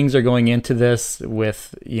lot of things are going into this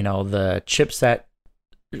with, the chipset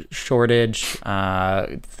shortage,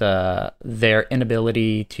 their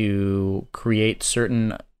inability to create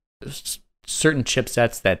certain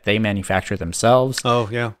chipsets that they manufacture themselves. Oh,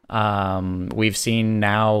 yeah. We've seen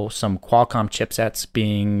now some Qualcomm chipsets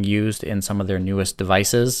being used in some of their newest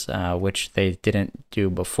devices, which they didn't do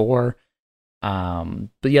before.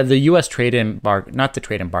 But yeah, the U.S. trade embargo, not the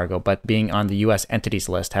trade embargo, but being on the U.S. entities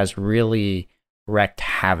list has really wreaked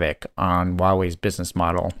havoc on Huawei's business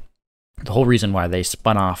model. The whole reason why they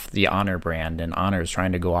spun off the Honor brand, and Honor is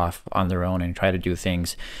trying to go off on their own and try to do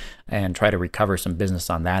things and try to recover some business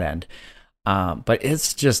on that end. But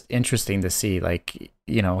it's just interesting to see,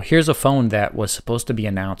 here's a phone that was supposed to be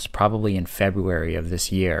announced probably in February of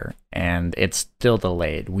this year, and it's still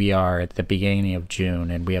delayed. We are at the beginning of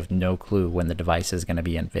June, and we have no clue when the device is going to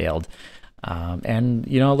be unveiled.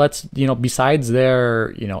 Besides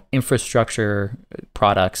their, infrastructure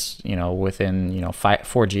products, within,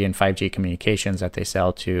 4G and 5G communications that they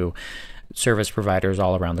sell to service providers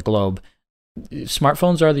all around the globe,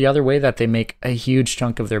 smartphones are the other way that they make a huge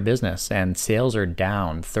chunk of their business, and sales are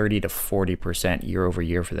down 30 to 40% year over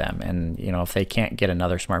year for them. And, if they can't get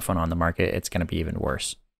another smartphone on the market, it's going to be even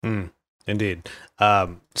worse. Indeed.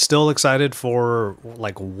 Still excited for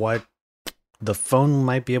what the phone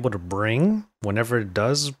might be able to bring whenever it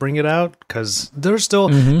does bring it out, because there's still,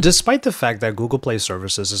 despite the fact that Google Play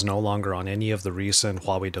Services is no longer on any of the recent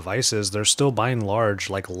Huawei devices, they're still by and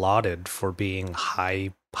large lauded for being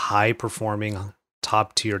high performing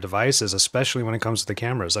top tier devices, especially when it comes to the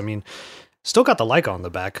cameras. I mean, still got the Leica on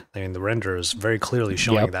the back. I mean, the render is very clearly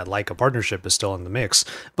showing that Leica partnership is still in the mix,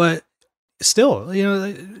 but still,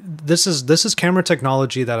 this is camera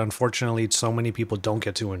technology that unfortunately so many people don't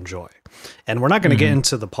get to enjoy. And we're not going to get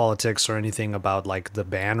into the politics or anything about the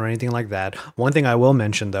ban or anything like that. One thing I will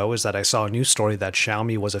mention though is that I saw a news story that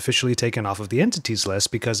Xiaomi was officially taken off of the entities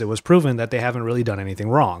list because it was proven that they haven't really done anything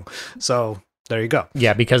wrong. So there you go.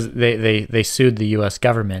 Yeah, because they sued the U.S.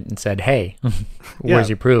 government and said, hey, where's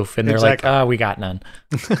your proof? And they're like, we got none.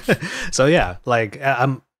 So yeah,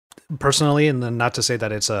 I'm personally, and then not to say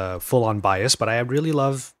that it's a full-on bias, but I really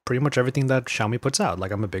love pretty much everything that Xiaomi puts out.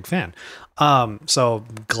 I'm a big fan. So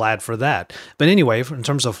glad for that. But anyway, in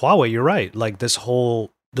terms of Huawei, you're right. This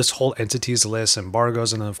whole entities list,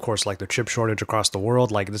 embargoes, and then of course the chip shortage across the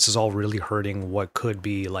world, this is all really hurting what could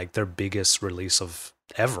be their biggest release of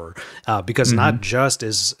ever, because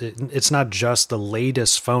it's not just the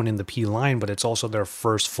latest phone in the P line, but it's also their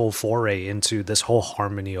first full foray into this whole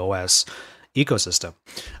Harmony OS ecosystem,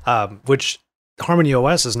 which Harmony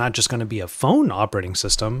OS is not just going to be a phone operating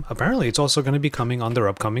system. Apparently, it's also going to be coming on their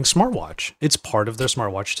upcoming smartwatch. It's part of their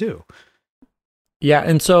smartwatch too. Yeah,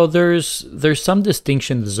 and so there's some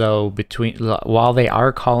distinctions though between, while they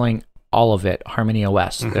are calling all of it Harmony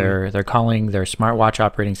OS, they're calling their smartwatch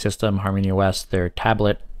operating system Harmony OS, their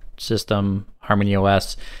tablet system Harmony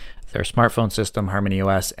OS, their smartphone system Harmony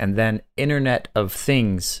OS, and then Internet of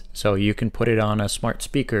Things. So you can put it on a smart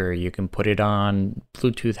speaker, you can put it on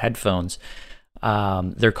Bluetooth headphones.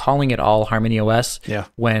 They're calling it all Harmony OS,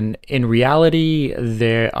 when in reality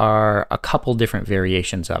there are a couple different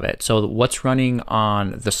variations of it. So what's running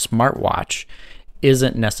on the smartwatch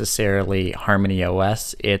isn't necessarily Harmony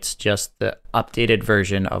OS. It's just the updated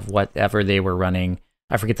version of whatever they were running.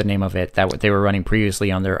 I forget the name of it, that what they were running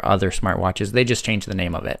previously on their other smartwatches. They just changed the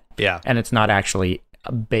name of it. Yeah. And it's not actually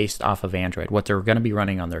based off of Android. What they're going to be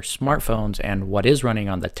running on their smartphones and what is running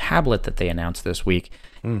on the tablet that they announced this week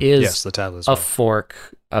is the tablet a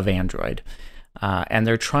fork of Android. And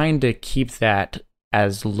they're trying to keep that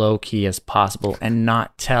as low key as possible and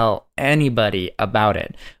not tell anybody about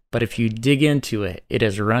it. But if you dig into it, it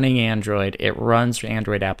is running Android. It runs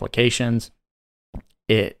Android applications.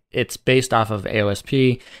 It's based off of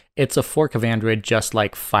AOSP. It's a fork of Android, just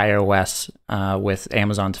like Fire OS with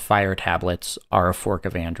Amazon's Fire tablets are a fork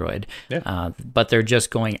of Android. Yeah. But they're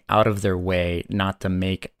just going out of their way not to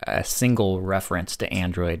make a single reference to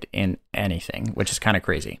Android in anything, which is kind of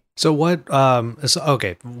crazy. So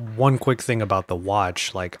okay, one quick thing about the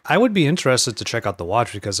watch. Like, I would be interested to check out the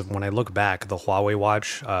watch because when I look back, the Huawei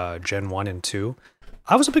watch, Gen 1 and 2,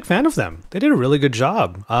 I was a big fan of them. They did a really good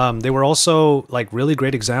job. They were also like really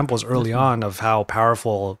great examples early on of how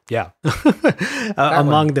powerful,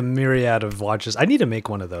 among the myriad of watches. I need to make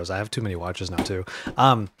one of those. I have too many watches now too.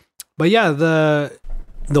 But yeah, the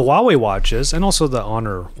Huawei watches and also the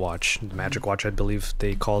Honor watch, the Magic Watch, I believe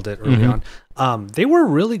they called it early on. They were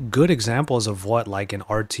really good examples of what like an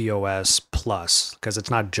RTOS plus, because it's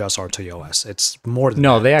not just RTOS, it's more than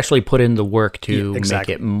that. They actually put in the work to make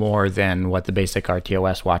it more than what the basic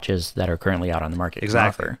RTOS watches that are currently out on the market can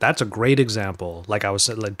offer. That's a great example. Like I was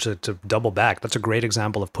saying, to double back, that's a great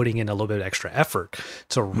example of putting in a little bit of extra effort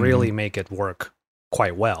to really make it work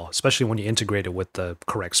quite well, especially when you integrate it with the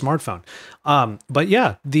correct smartphone. But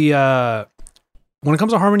yeah, when it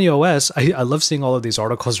comes to Harmony OS, I love seeing all of these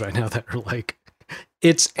articles right now that are like,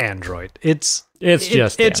 it's Android. It's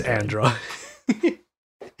Android.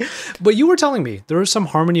 But you were telling me there are some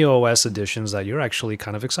Harmony OS editions that you're actually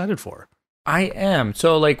kind of excited for. I am.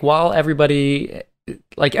 So like, while everybody,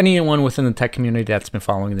 like anyone within the tech community that's been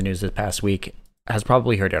following the news this past week has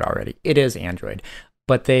probably heard it already, it is Android.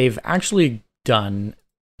 But they've actually done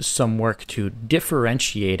some work to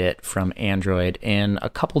differentiate it from Android in a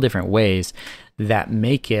couple different ways that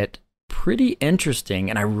make it pretty interesting.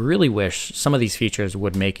 And I really wish some of these features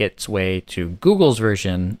would make its way to Google's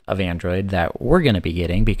version of Android that we're going to be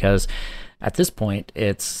getting, because at this point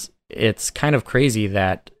it's kind of crazy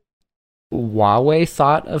that Huawei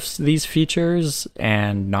thought of these features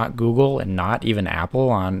and not Google and not even Apple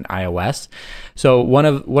on iOS. So one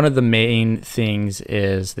of the main things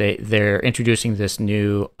is they're introducing this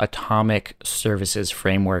new Atomic Services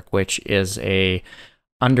framework, which is a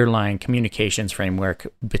underlying communications framework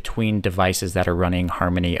between devices that are running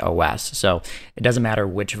Harmony OS. So it doesn't matter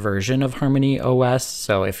which version of Harmony OS.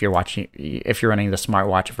 So if you're running the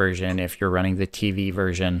smartwatch version, if you're running the TV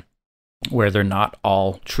version, where they're not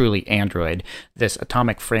all truly Android, this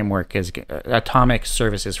Atomic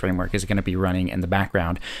Services framework is going to be running in the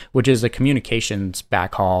background, which is a communications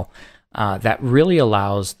backhaul that really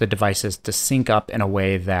allows the devices to sync up in a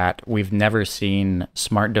way that we've never seen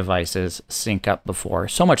smart devices sync up before.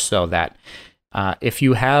 So much so that if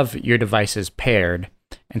you have your devices paired,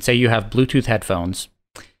 and say you have Bluetooth headphones,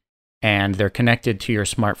 and they're connected to your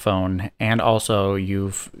smartphone, and also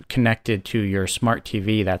you've connected to your smart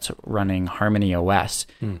TV that's running Harmony OS.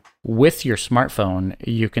 With your smartphone,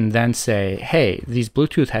 you can then say, hey, these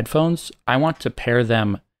Bluetooth headphones, I want to pair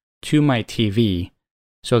them to my TV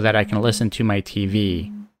so that I can listen to my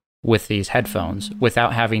TV with these headphones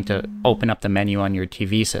without having to open up the menu on your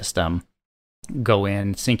TV system, go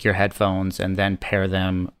in, sync your headphones, and then pair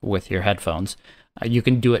them with your headphones. You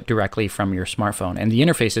can do it directly from your smartphone. And the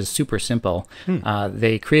interface is super simple.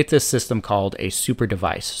 They create this system called a super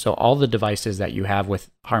device. So all the devices that you have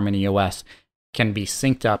with Harmony OS can be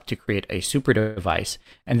synced up to create a super device.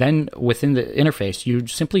 And then within the interface, you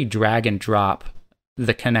simply drag and drop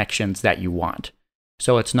the connections that you want.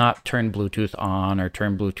 So it's not turn Bluetooth on or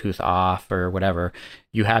turn Bluetooth off or whatever.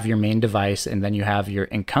 You have your main device, and then you have your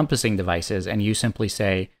encompassing devices, and you simply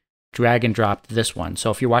say, drag and drop this one.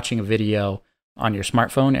 So if you're watching a video on your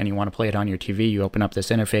smartphone and you want to play it on your TV, you open up this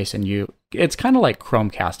interface, and it's kind of like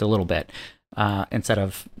Chromecast a little bit,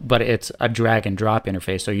 but it's a drag and drop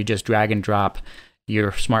interface. So you just drag and drop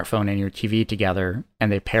your smartphone and your TV together,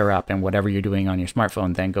 and they pair up, and whatever you're doing on your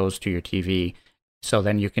smartphone then goes to your TV. So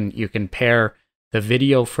then you can pair the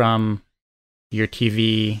video from your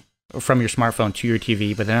TV, from your smartphone to your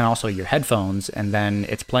TV, but then also your headphones, and then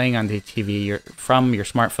it's playing on the TV from your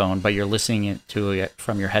smartphone, but you're listening to it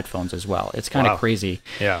from your headphones as well. It's kind of crazy.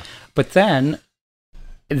 Yeah. But then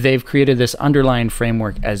they've created this underlying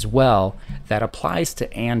framework as well that applies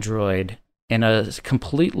to Android in a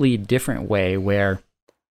completely different way, where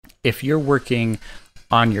if you're working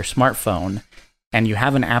on your smartphone and you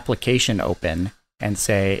have an application open and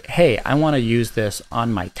say, hey, I want to use this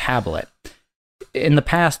on my tablet. In the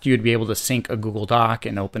past, you'd be able to sync a Google Doc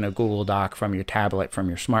and open a Google Doc from your tablet, from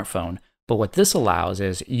your smartphone. But what this allows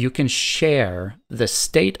is you can share the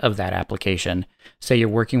state of that application. Say you're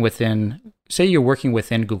working within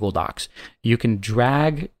Google Docs. You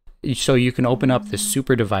can open up this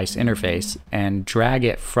super device interface and drag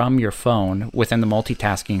it from your phone within the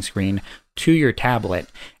multitasking screen to your tablet,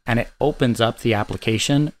 and it opens up the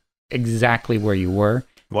application exactly where you were.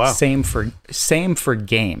 Wow. Same for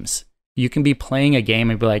games. You can be playing a game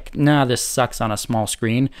and be like, nah, this sucks on a small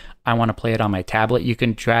screen. I want to play it on my tablet. You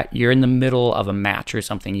can you're in the middle of a match or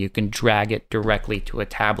something. You can drag it directly to a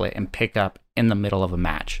tablet and pick up in the middle of a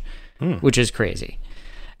match, which is crazy.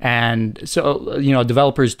 And so,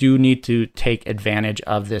 developers do need to take advantage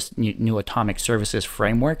of this new Atomic Services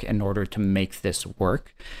framework in order to make this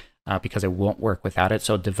work, because it won't work without it.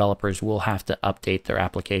 So developers will have to update their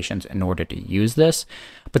applications in order to use this.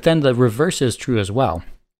 But then the reverse is true as well.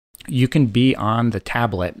 You can be on the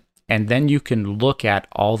tablet, and then you can look at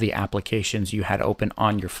all the applications you had open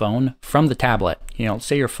on your phone from the tablet.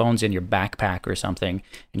 Say your phone's in your backpack or something,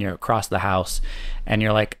 and you're across the house, and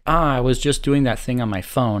you're like, I was just doing that thing on my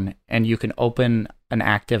phone, and you can open an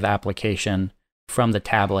active application from the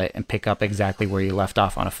tablet and pick up exactly where you left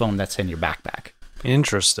off on a phone that's in your backpack.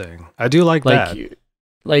 Interesting. I do like that.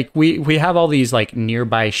 Like we have all these like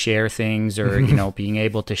nearby share things, or being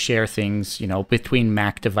able to share things between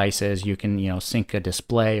Mac devices. You can sync a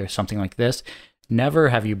display or something like this. Never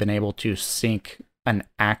have you been able to sync an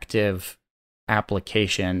active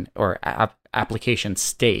application or application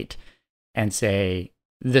state and say,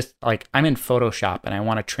 this, like, I'm in Photoshop and I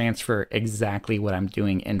want to transfer exactly what I'm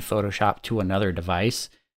doing in Photoshop to another device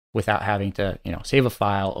without having to save a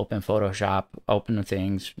file, open Photoshop, open the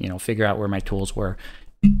things, figure out where my tools were.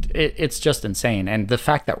 It's just insane. And the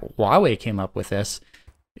fact that Huawei came up with this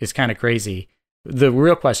is kind of crazy. The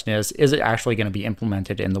real question is it actually going to be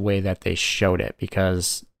implemented in the way that they showed it?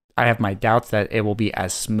 Because I have my doubts that it will be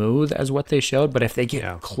as smooth as what they showed. But if they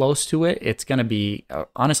get close to it, it's going to be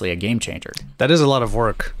honestly a game changer. That is a lot of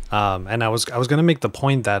work. And I was going to make the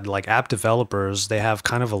point that like app developers, they have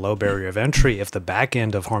kind of a low barrier of entry if the back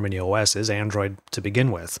end of Harmony OS is Android to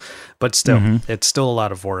begin with. But still, it's still a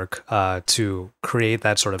lot of work to create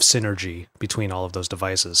that sort of synergy between all of those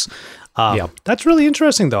devices. That's really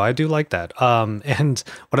interesting, though. I do like that. And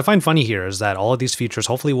what I find funny here is that all of these features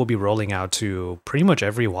hopefully will be rolling out to pretty much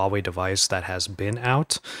every Huawei device that has been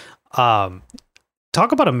out.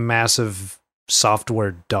 Talk about a massive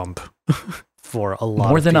software dump for a lot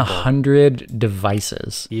more than people. 100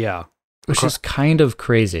 devices. Yeah. Which is kind of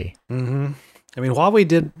crazy. Mm-hmm. I mean,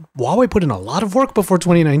 Huawei put in a lot of work before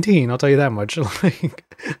 2019. I'll tell you that much.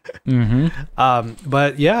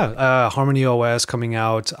 But yeah, Harmony OS coming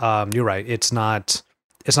out. You're right. It's not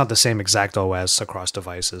the same exact OS across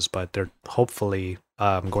devices, but they're hopefully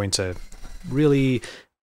going to really,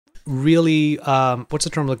 what's the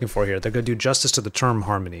term I'm looking for here? They're going to do justice to the term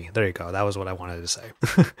harmony. There you go. That was what I wanted to say.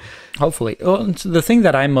 Hopefully. Well, so the thing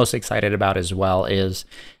that I'm most excited about as well is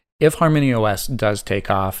if Harmony OS does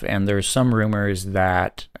take off, and there's some rumors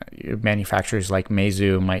that manufacturers like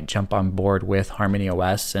Meizu might jump on board with Harmony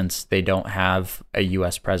OS since they don't have a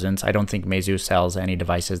US presence. I don't think Meizu sells any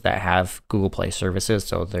devices that have Google Play services,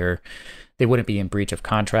 so they wouldn't be in breach of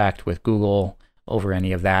contract with Google over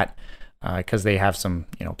any of that, because they have some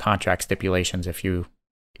contract stipulations. If you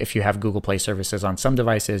have Google Play services on some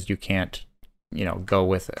devices, you can't go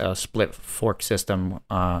with a split fork system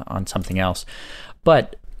on something else.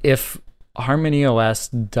 But if Harmony OS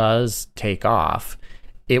does take off,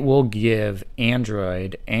 it will give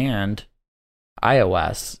Android and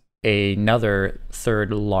iOS another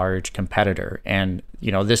third large competitor. And,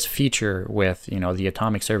 this feature with, the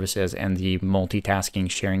Atomic Services and the multitasking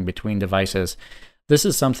sharing between devices, this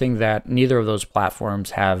is something that neither of those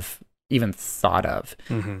platforms have even thought of.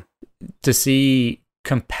 To see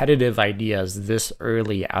competitive ideas this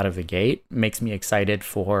early out of the gate makes me excited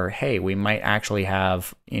for, hey, we might actually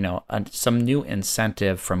have, some new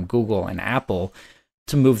incentive from Google and Apple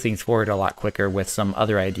to move things forward a lot quicker with some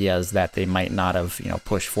other ideas that they might not have,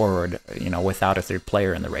 pushed forward, without a third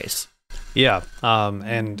player in the race. Yeah,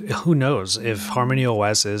 and who knows if Harmony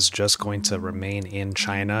OS is just going to remain in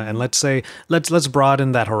China, and let's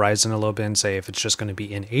broaden that horizon a little bit and say if it's just going to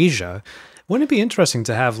be in Asia, wouldn't it be interesting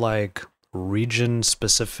to have like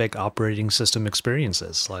region-specific operating system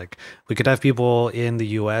experiences? Like we could have people in the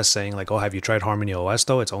US saying like, oh, have you tried Harmony OS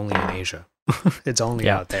though? It's only in Asia. It's only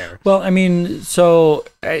out there. Well, I mean, so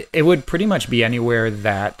it would pretty much be anywhere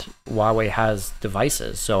that Huawei has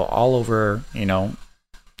devices. So all over,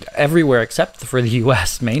 everywhere except for the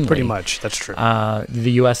US mainly. Pretty much, that's true.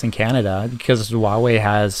 The US and Canada, because Huawei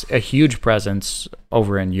has a huge presence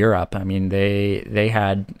over in Europe. I mean, they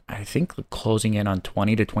had, I think, closing in on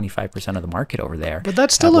 20 to 25% of the market over there. But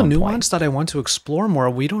that's still a nuance that I want to explore more.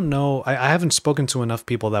 We don't know. I haven't spoken to enough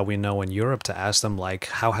people that we know in Europe to ask them, like,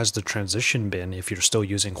 how has the transition been if you're still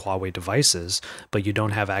using Huawei devices, but you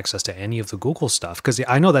don't have access to any of the Google stuff? Because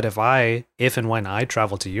I know that if and when I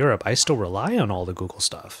travel to Europe, I still rely on all the Google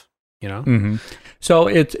stuff. you know? Mm-hmm. So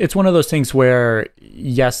it's one of those things where,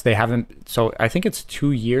 yes, they haven't. So I think it's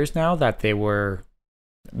 2 years now that they were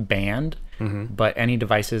banned, but any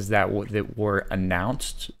devices that were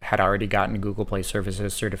announced had already gotten Google Play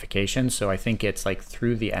Services certification. So I think it's like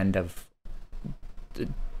through the end of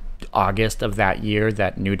August of that year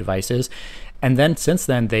that new devices. And then since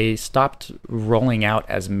then, they stopped rolling out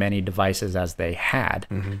as many devices as they had.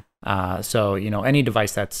 So, any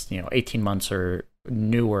device that's, 18 months or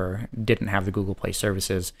newer didn't have the Google Play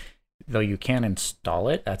services, though you can install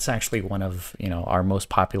it. That's actually one of, our most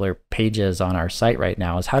popular pages on our site right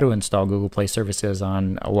now is how to install Google Play services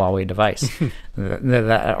on a Huawei device.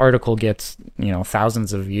 That article gets,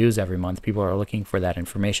 thousands of views every month. People are looking for that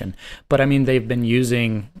information. But I mean, they've been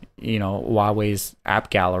using, Huawei's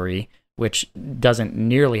app gallery, which doesn't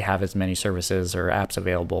nearly have as many services or apps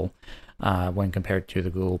available when compared to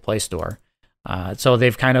the Google Play Store. So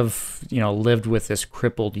they've kind of, lived with this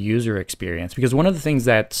crippled user experience, because one of the things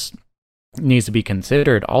that needs to be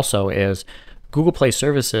considered also is Google Play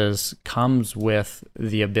Services comes with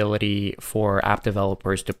the ability for app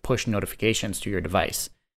developers to push notifications to your device.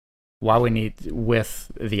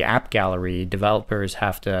 With the app gallery, developers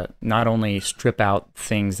have to not only strip out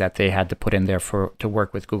things that they had to put in there to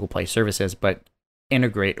work with Google Play Services, but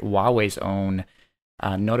integrate Huawei's own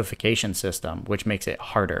notification system, which makes it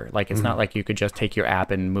harder. Like, it's not like you could just take your app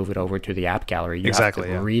and move it over to the app gallery. You have to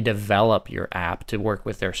redevelop your app to work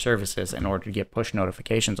with their services in order to get push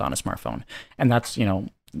notifications on a smartphone. And that's,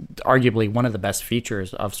 arguably one of the best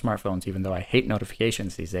features of smartphones, even though I hate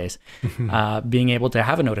notifications these days. Being able to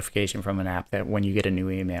have a notification from an app that when you get a new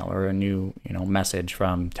email or a new, message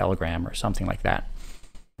from Telegram or something like that.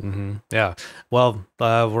 Yeah. Well,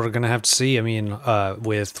 we're going to have to see. I mean,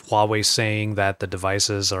 with Huawei saying that the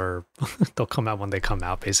devices they'll come out when they come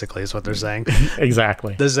out, basically, is what they're saying.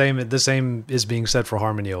 Exactly. The same is being said for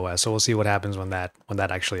Harmony OS. So we'll see what happens when that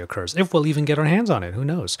actually occurs. If we'll even get our hands on it, who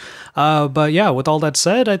knows? But yeah, with all that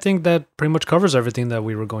said, I think that pretty much covers everything that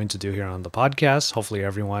we were going to do here on the podcast. Hopefully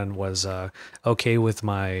everyone was okay with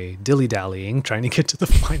my dilly-dallying, trying to get to the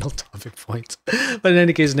final topic point. But in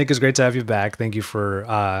any case, Nick, it's great to have you back. Thank you for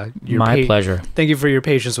my pleasure. Thank you for your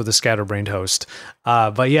patience with the scatterbrained host.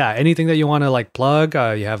 But yeah, anything that you want to plug?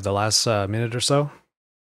 You have the last minute or so.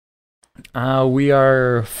 We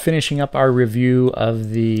are finishing up our review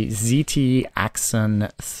of the ZTE Axon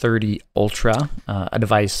 30 Ultra, a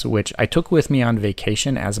device which I took with me on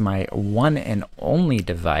vacation as my one and only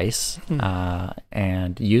device,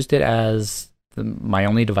 and used it as my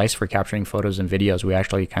only device for capturing photos and videos. We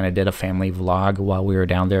actually kind of did a family vlog while we were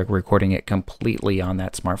down there, recording it completely on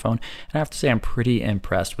that smartphone. And I have to say, I'm pretty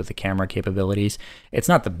impressed with the camera capabilities. It's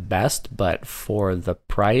not the best, but for the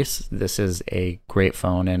price, this is a great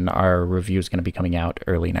phone, and our review is going to be coming out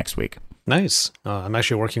early next week. Nice. I'm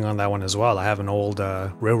actually working on that one as well. I have an old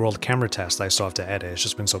real-world camera test I still have to edit. It's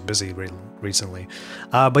just been so busy recently.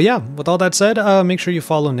 But yeah, with all that said, make sure you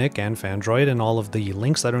follow Nick and Phandroid and all of the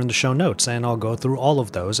links that are in the show notes, and I'll go through all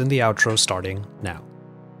of those in the outro starting now.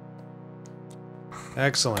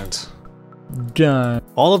 Excellent. Done.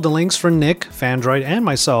 All of the links for Nick, Phandroid, and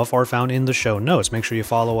myself are found in the show notes. Make sure you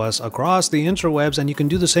follow us across the interwebs, and you can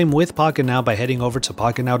do the same with Pocket Now by heading over to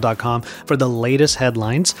pocketnow.com for the latest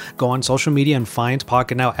headlines. Go on social media and find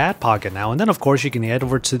Pocket Now at Pocket Now, and then of course you can head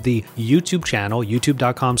over to the YouTube channel,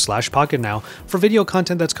 youtube.com/pocketnow, for video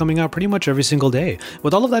content that's coming out pretty much every single day.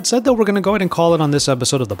 With all of that said, though, we're going to go ahead and call it on this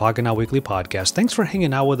episode of the Pocket Now Weekly Podcast. Thanks for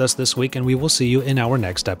hanging out with us this week, and we will see you in our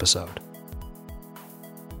next episode.